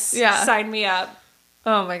 Yes. Yeah. Sign me up.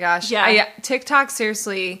 Oh my gosh. Yeah. TikTok,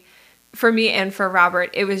 seriously, for me and for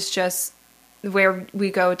Robert, it was just where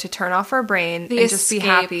we go to turn off our brain The and just be escape.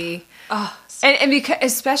 happy. Oh, And because,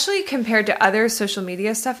 especially compared to other social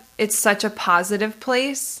media stuff, it's such a positive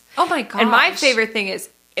place. oh my gosh. And my favorite thing is,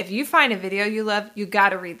 if you find a video you love, you got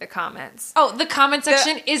to read the comments. Oh, the comment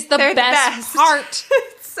section is the They're best part.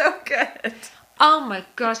 It's so good. Oh my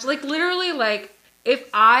gosh. Like, literally, like, if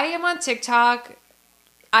I am on TikTok,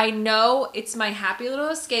 I know it's my happy little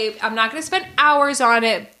escape. I'm not going to spend hours on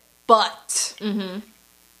it, but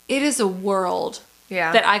it is a world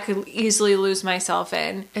Yeah. that I could easily lose myself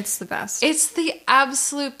in. It's the best. It's the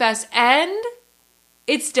absolute best. And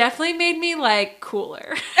it's definitely made me, like,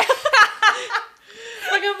 cooler.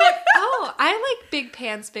 Like, I'm like, oh, I like big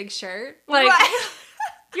pants, big shirt. Like, What?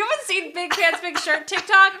 you haven't seen big pants, big shirt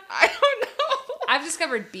TikTok? I don't know. I've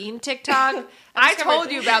discovered Bean TikTok. I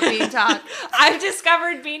told you about Bean Talk. I've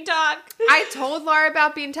discovered Bean Talk. I told Laura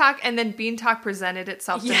about Bean Talk, and then Bean Talk presented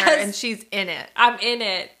itself to her, Yes. and she's in it. I'm in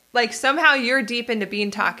it. Like, somehow you're deep into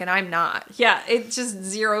Bean Talk, and I'm not. Yeah, it just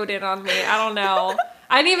zeroed in on me. I don't know.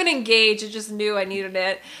 I didn't even engage. It just knew I needed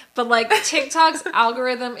it. But, like, TikTok's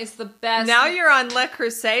algorithm is the best. Now you're on Le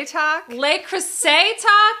Creuset Talk? Le Creuset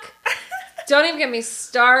Talk? Don't even get me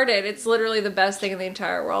started. It's literally the best thing in the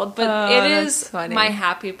entire world. But Oh, it that's is funny. my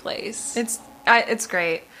happy place. It's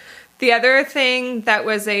great. The other thing that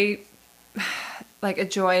was a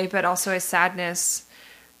joy, but also a sadness,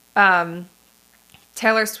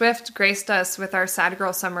 Taylor Swift graced us with our Sad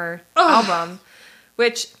Girl Summer album,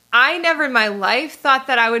 which I never in my life thought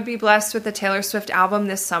that I would be blessed with the Taylor Swift album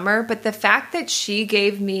this summer, but the fact that she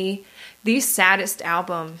gave me the saddest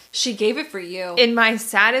album She gave it for you. in my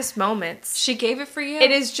saddest moments. She gave it for you.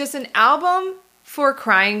 It is just an album for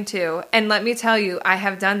crying to. And let me tell you, I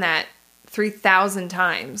have done that 3,000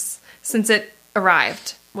 times since it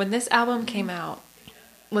arrived. When this album came out,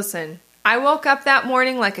 Listen, I woke up that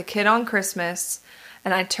morning like a kid on Christmas,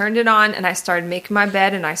 and I turned it on and I started making my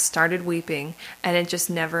bed and I started weeping, and it just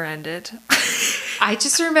never ended. I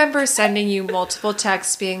just remember sending you multiple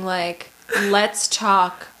texts being like, let's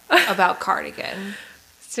talk about Cardigan.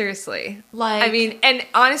 Seriously. Like, I mean, and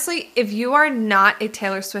honestly, if you are not a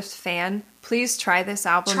Taylor Swift fan, please try this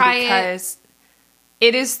album because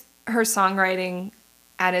it is her songwriting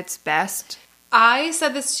at its best. I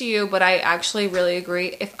said this to you, but I actually really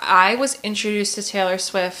agree. If I was introduced to Taylor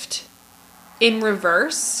Swift in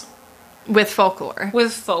reverse With folklore,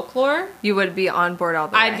 with folklore, you would be on board all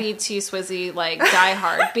the way. I'd be T Swizzy, like, die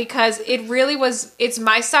hard. Because it really was, it's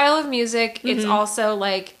my style of music. It's also,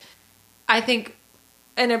 like, I think,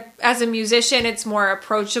 as a musician, it's more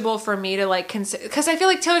approachable for me to, like, consider. Because I feel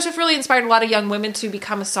like Taylor Swift really inspired a lot of young women to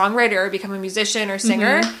become a songwriter or become a musician or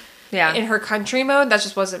singer. Yeah. In her country mode. That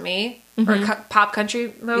just wasn't me. Or pop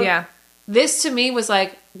country mode. Yeah. This, to me, was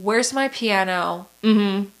like, where's my piano?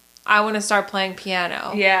 Mm-hmm. I want to start playing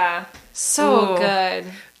piano. Yeah. So Ooh. good.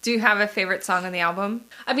 Do you have a favorite song on the album?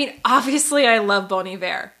 I mean, obviously, I love Bon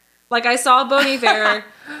Iver. Like, I saw Bon Iver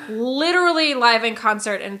literally live in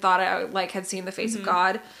concert and thought I, like, had seen the face of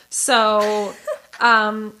God. So,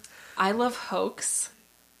 I love Hoax.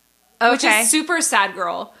 Which Okay. is super sad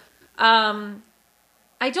girl.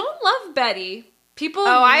 I don't love Betty. People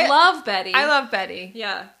love Betty. I love Betty.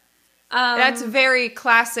 Yeah. That's very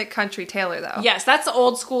classic country Taylor, though. Yes, that's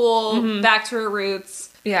old school, back to her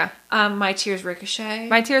roots. Yeah. My Tears Ricochet.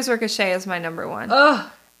 My Tears Ricochet is my number one. Ugh.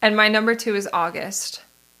 And my number two is August.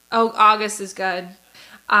 Oh, August is good.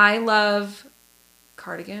 I love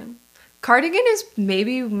Cardigan. Cardigan is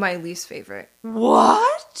maybe my least favorite.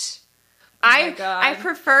 What? Oh my God. I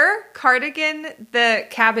prefer Cardigan, the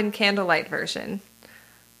Cabin Candlelight version.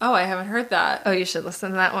 Oh, I haven't heard that. Oh, you should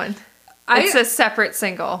listen to that one. It's a separate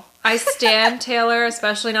single. I stan Taylor,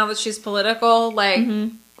 especially now that she's political. Like,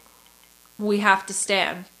 we have to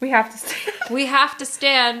stan. We have to stan. We have to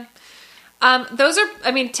stan.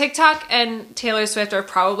 TikTok and Taylor Swift are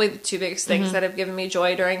probably the two biggest things that have given me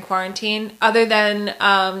joy during quarantine, other than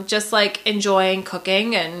just like enjoying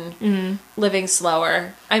cooking and living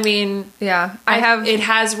slower. I mean, yeah, it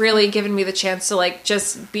has really given me the chance to like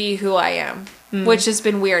just be who I am, which has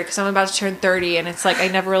been weird because I'm about to turn 30 and it's like I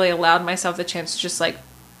never really allowed myself the chance to just like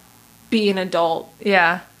be an adult.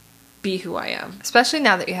 Yeah. Be who I am. Especially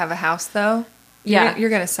now that you have a house though. Yeah. You're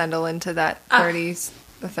going to settle into that 30s.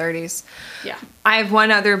 The 30s. Yeah. I have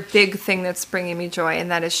one other big thing that's bringing me joy,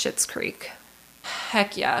 and that is Schitt's Creek.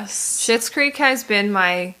 Heck yes. Schitt's Creek has been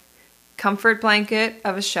my comfort blanket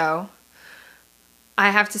of a show.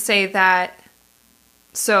 I have to say that,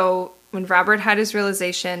 so when Robert had his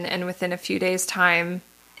realization, and within a few days' time,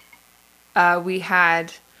 we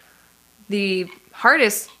had the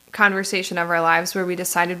hardest conversation of our lives where we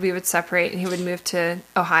decided we would separate and he would move to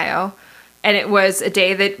Ohio. And it was a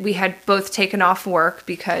day that we had both taken off work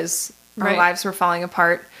because our lives were falling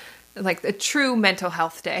apart. Like a true mental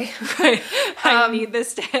health day. Right. I need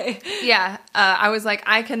this day. Yeah. I was like,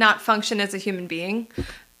 I cannot function as a human being.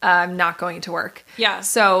 I'm not going to work. Yeah.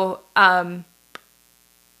 So, and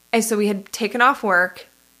so we had taken off work.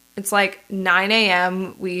 It's like 9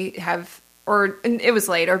 a.m. We have, and it was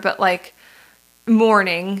later, but like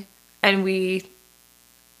morning. And we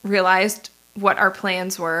realized what our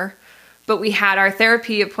plans were. But we had our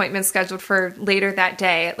therapy appointment scheduled for later that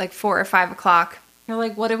day at like 4 or 5 o'clock. You're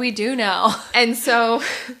like, what do we do now? And so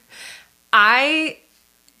I,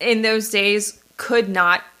 in those days, could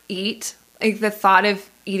not eat. Like the thought of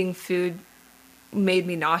eating food made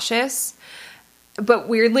me nauseous. But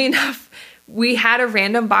weirdly enough, we had a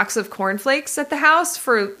random box of cornflakes at the house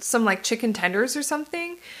for some like chicken tenders or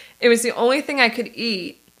something. It was the only thing I could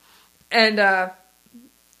eat. And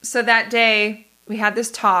so that day we had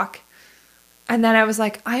this talk. And then I was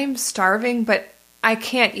like, I am starving, but I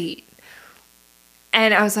can't eat.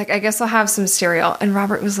 And I was like, I guess I'll have some cereal. And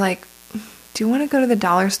Robert was like, do you want to go to the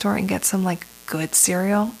dollar store and get some like good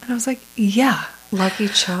cereal? And I was like, yeah. Lucky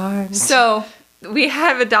Charms. So we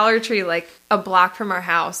have a Dollar Tree like a block from our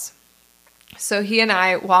house. So he and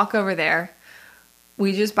I walk over there.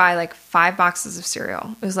 We just buy like 5 boxes of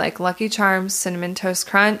cereal. It was like Lucky Charms, Cinnamon Toast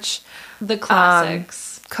Crunch. The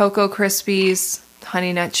classics. Cocoa Krispies,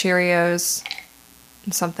 Honey Nut Cheerios,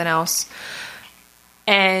 and something else.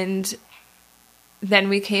 And then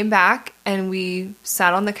we came back and we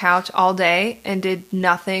sat on the couch all day and did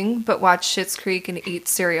nothing but watch Schitt's Creek and eat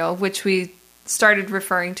cereal, which we started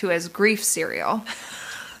referring to as grief cereal.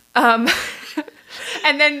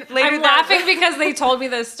 And then later I'm laughing because they told me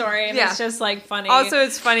this story and it's just like funny. Also,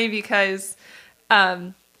 it's funny because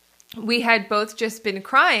we had both just been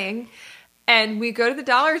crying and we go to the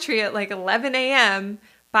Dollar Tree at like 11 a.m.,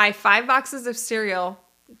 buy 5 boxes of cereal.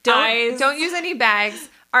 Don't use any bags.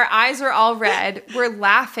 Our eyes are all red. We're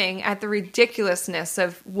laughing at the ridiculousness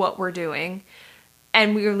of what we're doing.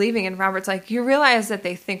 And we were leaving and Robert's like, you realize that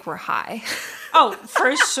they think we're high. Oh,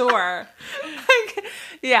 for sure.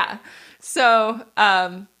 Yeah. So,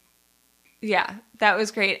 yeah, that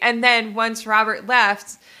was great. And then once Robert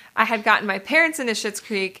left, I had gotten my parents into Schitt's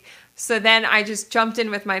Creek. So then I just jumped in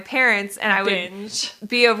with my parents and I would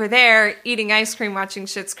be over there eating ice cream, watching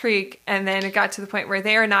Schitt's Creek. And then it got to the point where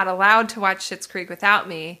they are not allowed to watch Schitt's Creek without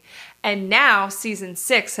me. And now season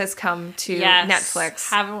 6 has come to Netflix.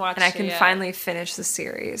 Haven't watched it and I can yet. finally finish the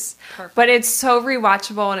series. Perfect. But it's so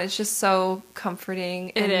rewatchable and it's just so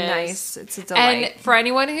comforting and nice. It's a delight. And for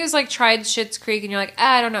anyone who's like tried Schitt's Creek and you're like,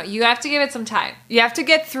 I don't know, you have to give it some time. You have to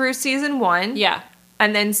get through season 1. Yeah.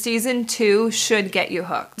 And then season 2 should get you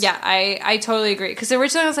hooked. Yeah, I totally agree. Because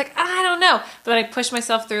originally I was like, I don't know. But I pushed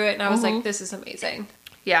myself through it and I was like, this is amazing.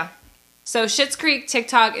 Yeah. So Schitt's Creek,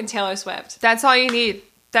 TikTok, and Taylor Swift. That's all you need.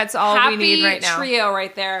 That's all we need right now. Happy trio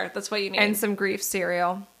right there. That's what you need. And some grief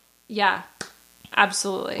cereal. Yeah,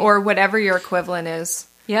 absolutely. Or whatever your equivalent is.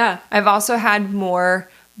 Yeah. I've also had more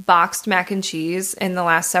boxed mac and cheese in the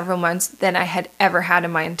last several months than I had ever had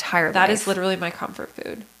in my entire life. That is literally my comfort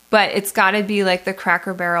food. But it's got to be like the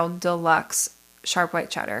Cracker Barrel Deluxe sharp white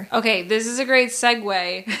cheddar. Okay, this is a great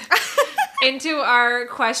segue into our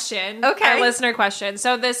question. Okay. Our listener question.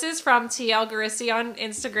 So this is from TL Garissi on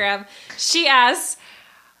Instagram. She asks,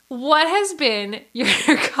 what has been your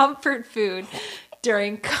comfort food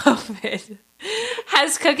during COVID?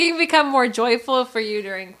 Has cooking become more joyful for you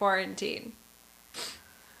during quarantine?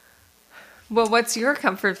 Well, what's your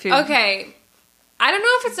comfort food? Okay. I don't know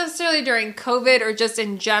if it's necessarily during COVID or just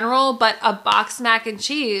in general, but a boxed mac and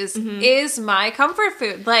cheese is my comfort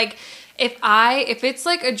food. Like, if it's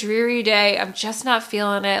like a dreary day, I'm just not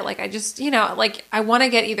feeling it. Like, I just, like I want to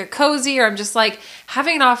get either cozy or I'm just like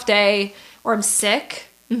having an off day or I'm sick.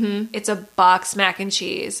 It's a boxed mac and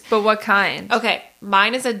cheese. But what kind? Okay,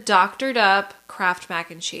 mine is a doctored up Kraft mac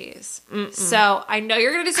and cheese. So I know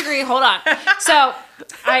you're going to disagree. Hold on. So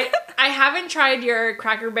I haven't tried your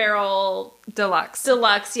Cracker Barrel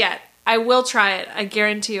Deluxe yet. I will try it. I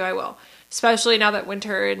guarantee you I will. Especially now that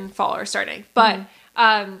winter and fall are starting. But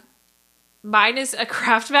mine is a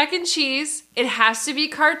Kraft mac and cheese. It has to be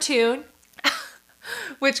cartoon.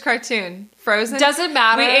 Which cartoon? Frozen? Doesn't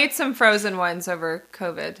matter. We ate some Frozen ones over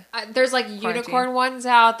COVID. There's like unicorn ones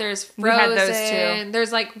out. There's Frozen. We had those too.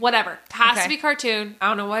 There's like whatever. Has to be cartoon. I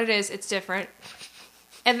don't know what it is. It's different.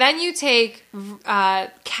 And then you take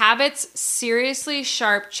Cabot's Seriously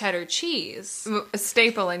Sharp Cheddar Cheese. A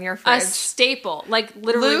staple in your fridge. A staple. Like,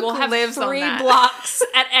 literally, Luke we'll have lives on 3 that. blocks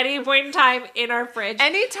at any point in time in our fridge.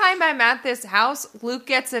 Anytime I'm at this house, Luke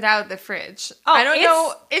gets it out of the fridge. Oh, I don't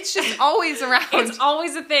know. It's just always around. It's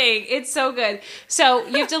always a thing. It's so good. So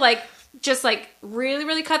you have to just really,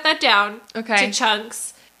 really cut that down to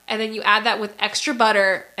chunks. And then you add that with extra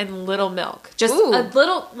butter and little milk. Just a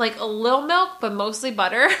little milk, but mostly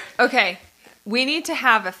butter. Okay. We need to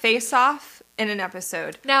have a face-off in an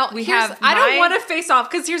episode. Now, I don't want to face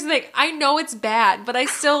off because here's the thing. I know it's bad, but I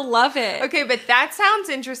still love it. Okay, but that sounds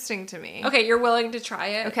interesting to me. Okay, you're willing to try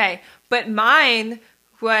it? Okay, but my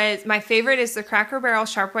favorite is the Cracker Barrel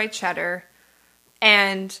Sharp White Cheddar.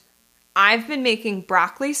 And I've been making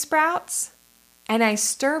broccoli sprouts. And I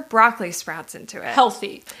stir broccoli sprouts into it.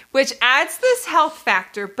 Healthy. Which adds this health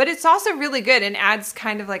factor, but it's also really good and adds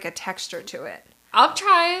kind of like a texture to it. I'll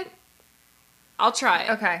try it.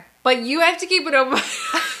 Okay. But you have to keep it open.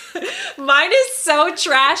 Mine is so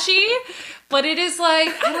trashy, but it is like,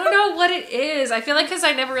 I don't know what it is. I feel like because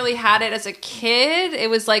I never really had it as a kid, it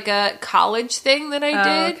was like a college thing that I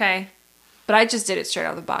did. Okay. But I just did it straight out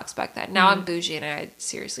of the box back then. Now I'm bougie and I add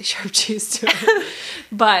Seriously Sharp cheese to it.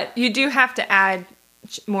 But you do have to add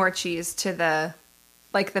more cheese to the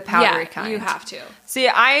powdery kind. You have to. See,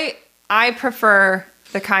 I prefer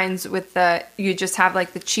the kinds with you just have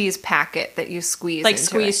like the cheese packet that you squeeze like into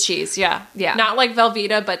squeezed cheese, yeah. Yeah. Not like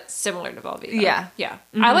Velveeta, but similar to Velveeta. Yeah. Yeah.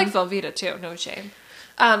 I like Velveeta too, no shame.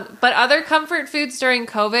 But other comfort foods during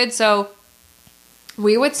COVID, so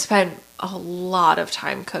we would spend a lot of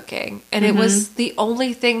time cooking, and it was the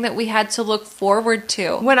only thing that we had to look forward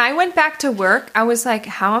to. When I went back to work, I was like,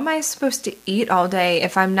 how am I supposed to eat all day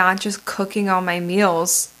if I'm not just cooking all my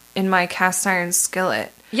meals in my cast iron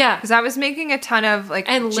skillet? Yeah. Because I was making a ton of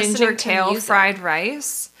ginger kale fried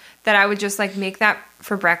rice that I would just make that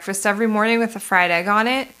for breakfast every morning with a fried egg on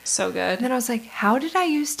it. So good. And then I was like, how did I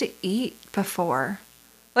used to eat before?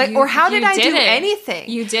 Or how did I do anything?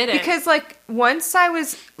 You didn't. Because once I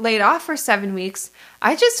was laid off for 7 weeks,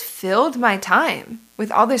 I just filled my time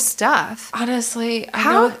with all this stuff. Honestly,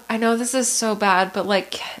 I know this is so bad, but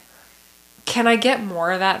can I get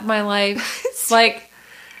more of that in my life?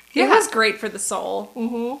 It was great for the soul.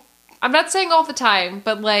 Mm-hmm. I'm not saying all the time,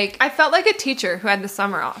 but I felt like a teacher who had the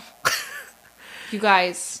summer off. You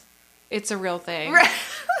guys, it's a real thing.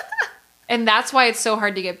 And that's why it's so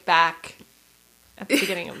hard to get back at the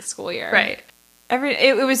beginning of the school year. Right.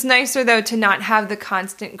 It was nicer, though, to not have the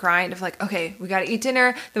constant grind of okay, we got to eat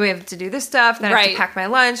dinner, then we have to do this stuff, then I have to pack my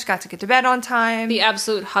lunch, got to get to bed on time. The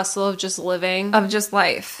absolute hustle of just living. Of just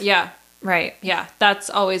life. Yeah. Right. Yeah,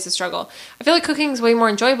 that's always a struggle. I feel like cooking is way more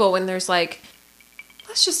enjoyable when there's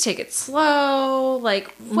let's just take it slow,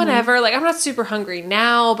 whatever. I'm not super hungry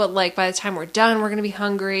now, but by the time we're done, we're going to be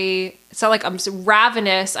hungry. It's not like I'm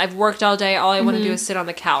ravenous. I've worked all day. All I want to do is sit on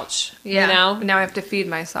the couch. Yeah. You know? Now I have to feed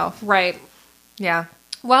myself. Right. Yeah.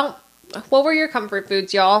 Well, what were your comfort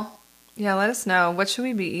foods, y'all? Yeah, let us know. What should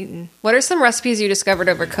we be eating? What are some recipes you discovered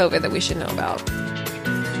over COVID that we should know about?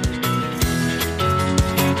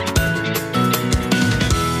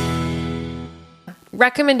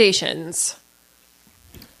 Recommendations.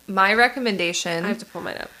 My recommendation... I have to pull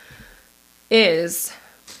mine up. ...is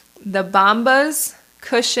the Bombas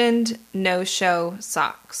cushioned no-show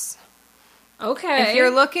socks. Okay. If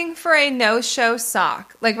you're looking for a no-show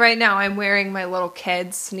sock, like right now I'm wearing my little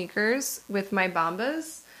Keds sneakers with my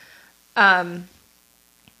Bombas.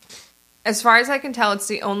 As far as I can tell, it's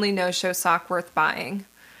the only no-show sock worth buying.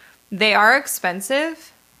 They are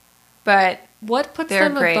expensive, but what puts they're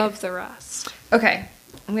them great. above the rest? Okay,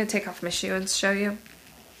 I'm going to take off my shoe and show you.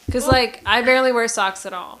 Because, like, I barely wear socks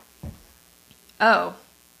at all. Oh.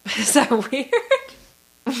 Is that weird?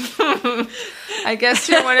 I guess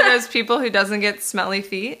you're one of those people who doesn't get smelly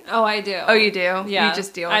feet. Oh, I do. Oh, you do? Yeah. You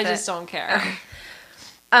just deal with it. I just don't care.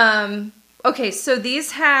 Okay, so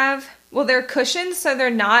these have, well, they're cushioned, so they're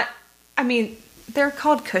not, I mean, they're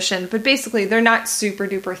called cushioned, but basically they're not super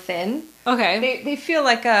duper thin. Okay. They feel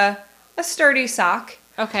like a sturdy sock.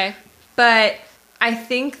 Okay. But I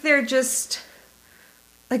think they're just,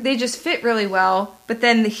 like, they just fit really well. But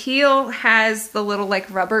then the heel has the little, like,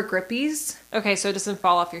 rubber grippies. Okay, so it doesn't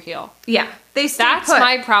fall off your heel. Yeah. They stay That's put.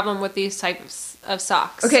 my problem with these types of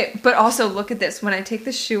socks. Okay, but also look at this. When I take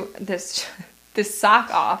this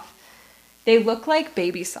sock off, they look like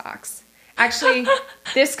baby socks. Actually,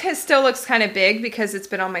 this still looks kind of big because it's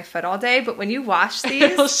been on my foot all day. But when you wash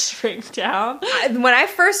It'll these, shrink down. when I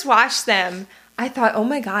first washed them, I thought, oh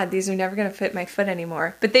my God, these are never going to fit my foot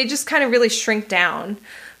anymore. But they just kind of really shrink down.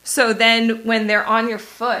 So then when they're on your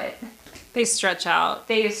foot, They stretch out.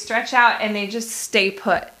 they just stretch out and they just stay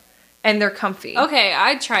put. And they're comfy. Okay,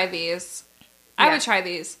 I'd try these. I Yeah. would try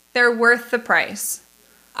these. They're worth the price.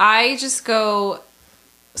 I just go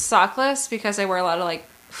sockless because I wear a lot of, like,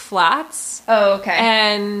 flats. Oh, okay.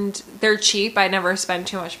 And they're cheap. I never spend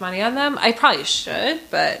too much money on them. I probably should,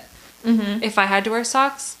 but if I had to wear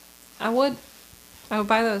socks, I would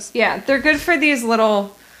buy those. Yeah, they're good for these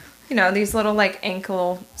little, these little, like,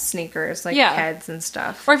 ankle sneakers, like Yeah. Keds and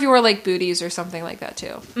stuff. Or if you wear, like, booties or something like that,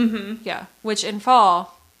 too. Mm-hmm. Yeah. Which in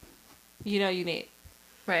fall, you need.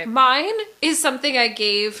 Right. Mine is something I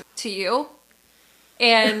gave to you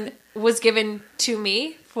and was given to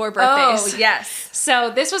me for birthdays. Oh, yes. So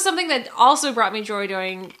this was something that also brought me joy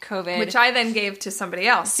during COVID. Which I then gave to somebody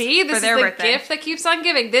else. See, this for is their the birthday. gift that keeps on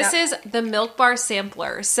giving. This Yep. is the Milk Bar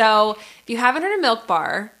Sampler. So if you haven't heard of Milk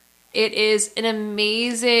Bar, it is an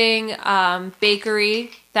amazing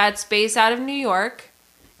bakery that's based out of New York.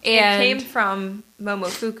 And It came from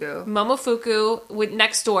Momofuku. Momofuku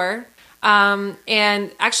next door.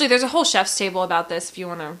 And actually, there's a whole chef's table about this if you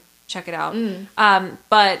want to check it out.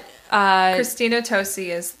 Christina Tosi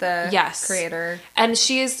is the Yes. creator. And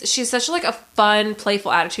she's such like a fun,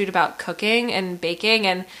 playful attitude about cooking and baking.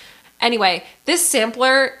 And anyway, this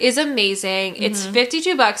sampler is amazing. It's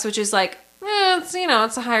 $52, which is like, it's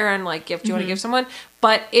a higher end like gift you want to give someone.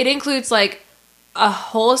 But it includes like a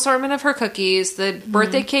whole assortment of her cookies, the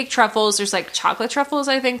birthday cake truffles. There's like chocolate truffles,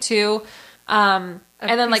 I think, too. And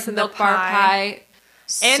then like piece of the milk bar pie.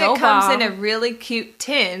 And So it comes bomb. in a really cute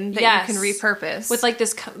tin that Yes. you can repurpose. With like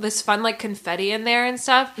this fun like confetti in there and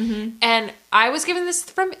stuff. And I was given this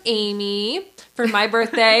from Amy for my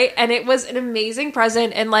birthday, and it was an amazing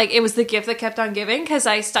present. And like it was the gift that kept on giving because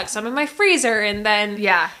I stuck some in my freezer, and then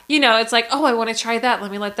it's like, oh, I want to try that.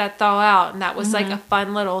 Let me let that thaw out, and that was like a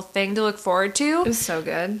fun little thing to look forward to. It was so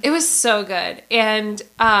good. It was so good. And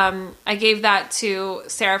I gave that to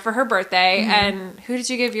Sarah for her birthday. And who did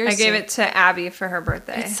you give yours I gave to? it to Abby for her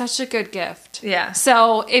birthday. It's such a good gift. Yeah.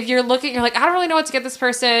 So if you're like, I don't really know what to get this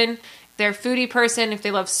person. They're a foodie person. If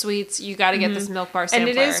they love sweets, you got to get this Milk Bar sampler.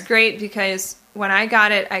 And it is great because when I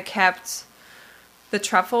got it, I kept the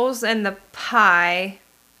truffles and the pie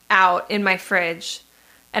out in my fridge.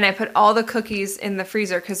 And I put all the cookies in the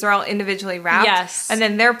freezer because they're all individually wrapped. Yes. And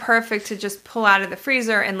then they're perfect to just pull out of the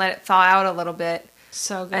freezer and let it thaw out a little bit.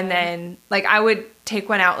 So good. And then, like, I would take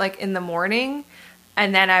one out, like, in the morning.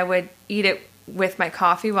 And then I would eat it with my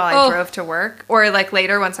coffee while I drove to work. Or, like,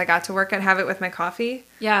 later once I got to work, I'd have it with my coffee.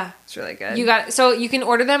 Yeah. It's really good. So you can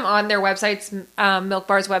order them on their website's Milk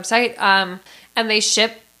Bar's website. And they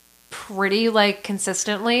ship pretty like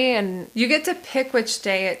consistently, and you get to pick which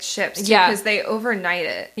day it ships too, Yeah. because they overnight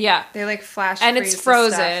it. Yeah. They like flash and freeze it's the stuff.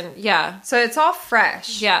 frozen. Yeah. So it's all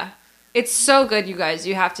fresh. Yeah. It's so good, you guys.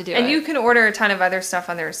 You have to do it. And you can order a ton of other stuff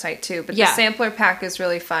on their site too. But Yeah. the sampler pack is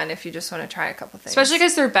really fun if you just want to try a couple things. Especially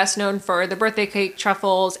because they're best known for the birthday cake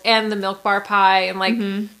truffles and the Milk Bar pie and like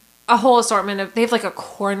a whole assortment of. They have like a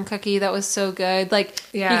corn cookie that was so good. Like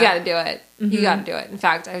Yeah. you got to do it. You got to do it. In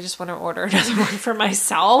fact, I just want to order another one for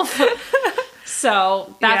myself.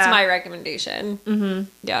 So that's Yeah. my recommendation. Mm-hmm.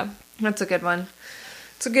 Yeah. That's a good one.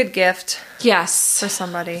 It's a good gift Yes. for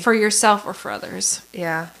somebody. For yourself or for others.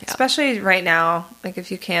 Yeah. Especially right now, like if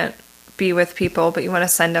you can't be with people, but you want to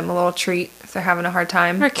send them a little treat if they're having a hard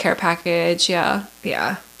time. Or a care package. Yeah.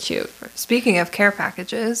 Yeah. Cute. Speaking of care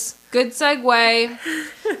packages, Good segue.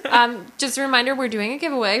 Just a reminder, we're doing a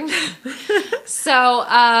giveaway. So,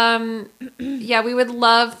 yeah, we would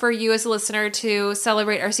love for you as a listener to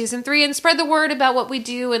celebrate our season 3 and spread the word about what we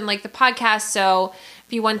do and like the podcast. So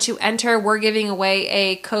if you want to enter, we're giving away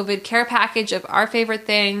a COVID care package of our favorite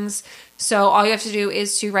things. So all you have to do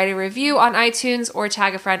is to write a review on iTunes or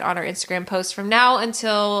tag a friend on our Instagram post from now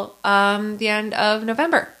until the end of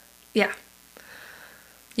November. Yeah.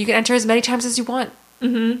 You can enter as many times as you want.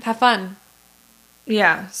 Mm-hmm. Have fun.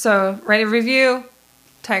 Yeah. So write a review,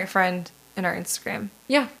 tag a friend in our Instagram.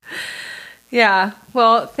 Yeah. Yeah.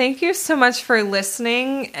 Well, thank you so much for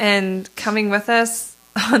listening and coming with us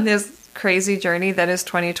on this crazy journey that is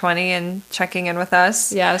 2020 and checking in with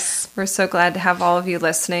us. Yes. We're so glad to have all of you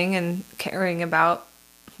listening and caring about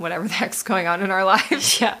whatever the heck's going on in our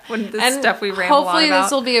lives. Yeah. When this stuff we ramble on about. Hopefully this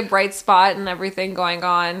will be a bright spot and everything going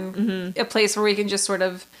on. Mm-hmm. A place where we can just sort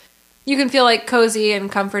of, you can feel like cozy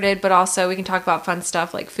and comforted, but also we can talk about fun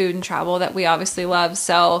stuff like food and travel that we obviously love.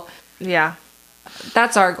 So yeah,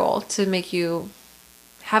 that's our goal, to make you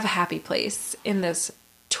have a happy place in this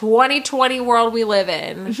 2020 world we live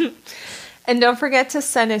in. And don't forget to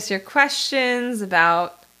send us your questions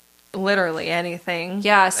about literally anything.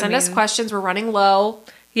 Yeah, send us questions. We're running low.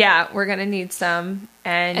 Yeah, we're going to need some.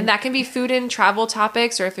 And that can be food and travel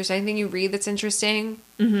topics, or if there's anything you read that's interesting.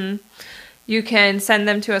 Mm-hmm. You can send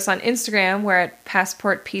them to us on Instagram. We're at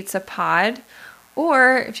Passport Pizza Pod.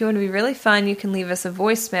 Or if you want to be really fun, you can leave us a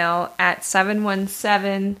voicemail at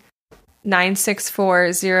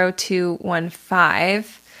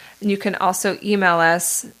 717-964-0215. And you can also email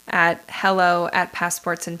us at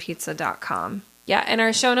hello@passportsandpizza.com. Yeah, and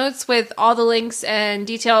our show notes with all the links and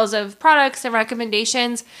details of products and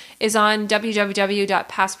recommendations is on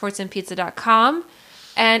www.passportsandpizza.com.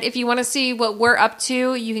 And if you want to see what we're up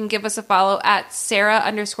to, you can give us a follow at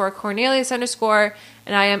Sarah_Cornelius_,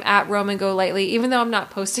 and I am at Roman Go Lightly. Even though I'm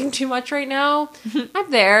not posting too much right now,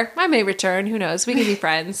 I'm there. I may return. Who knows? We can be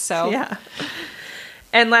friends. So yeah.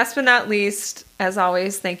 And last but not least, as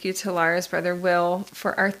always, thank you to Lara's brother Will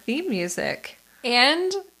for our theme music.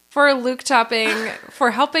 And for Luke Topping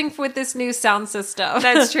for helping with this new sound system.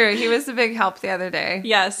 That's true. He was a big help the other day.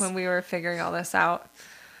 Yes. When we were figuring all this out.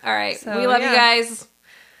 All right. So, we love you guys.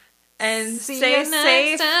 And see stay you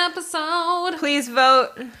safe. Next episode. Please vote.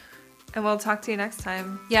 And we'll talk to you next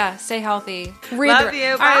time. Yeah. Stay healthy. Love you.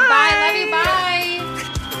 All right. Bye. Love you. Bye.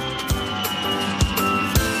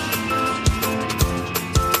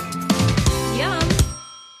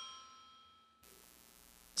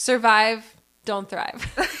 Survive, don't thrive.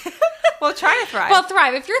 Well, try to thrive. Well,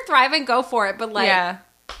 thrive. If you're thriving, go for it. But like, yeah.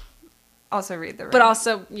 Also read the room. But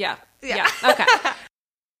also, yeah. Okay.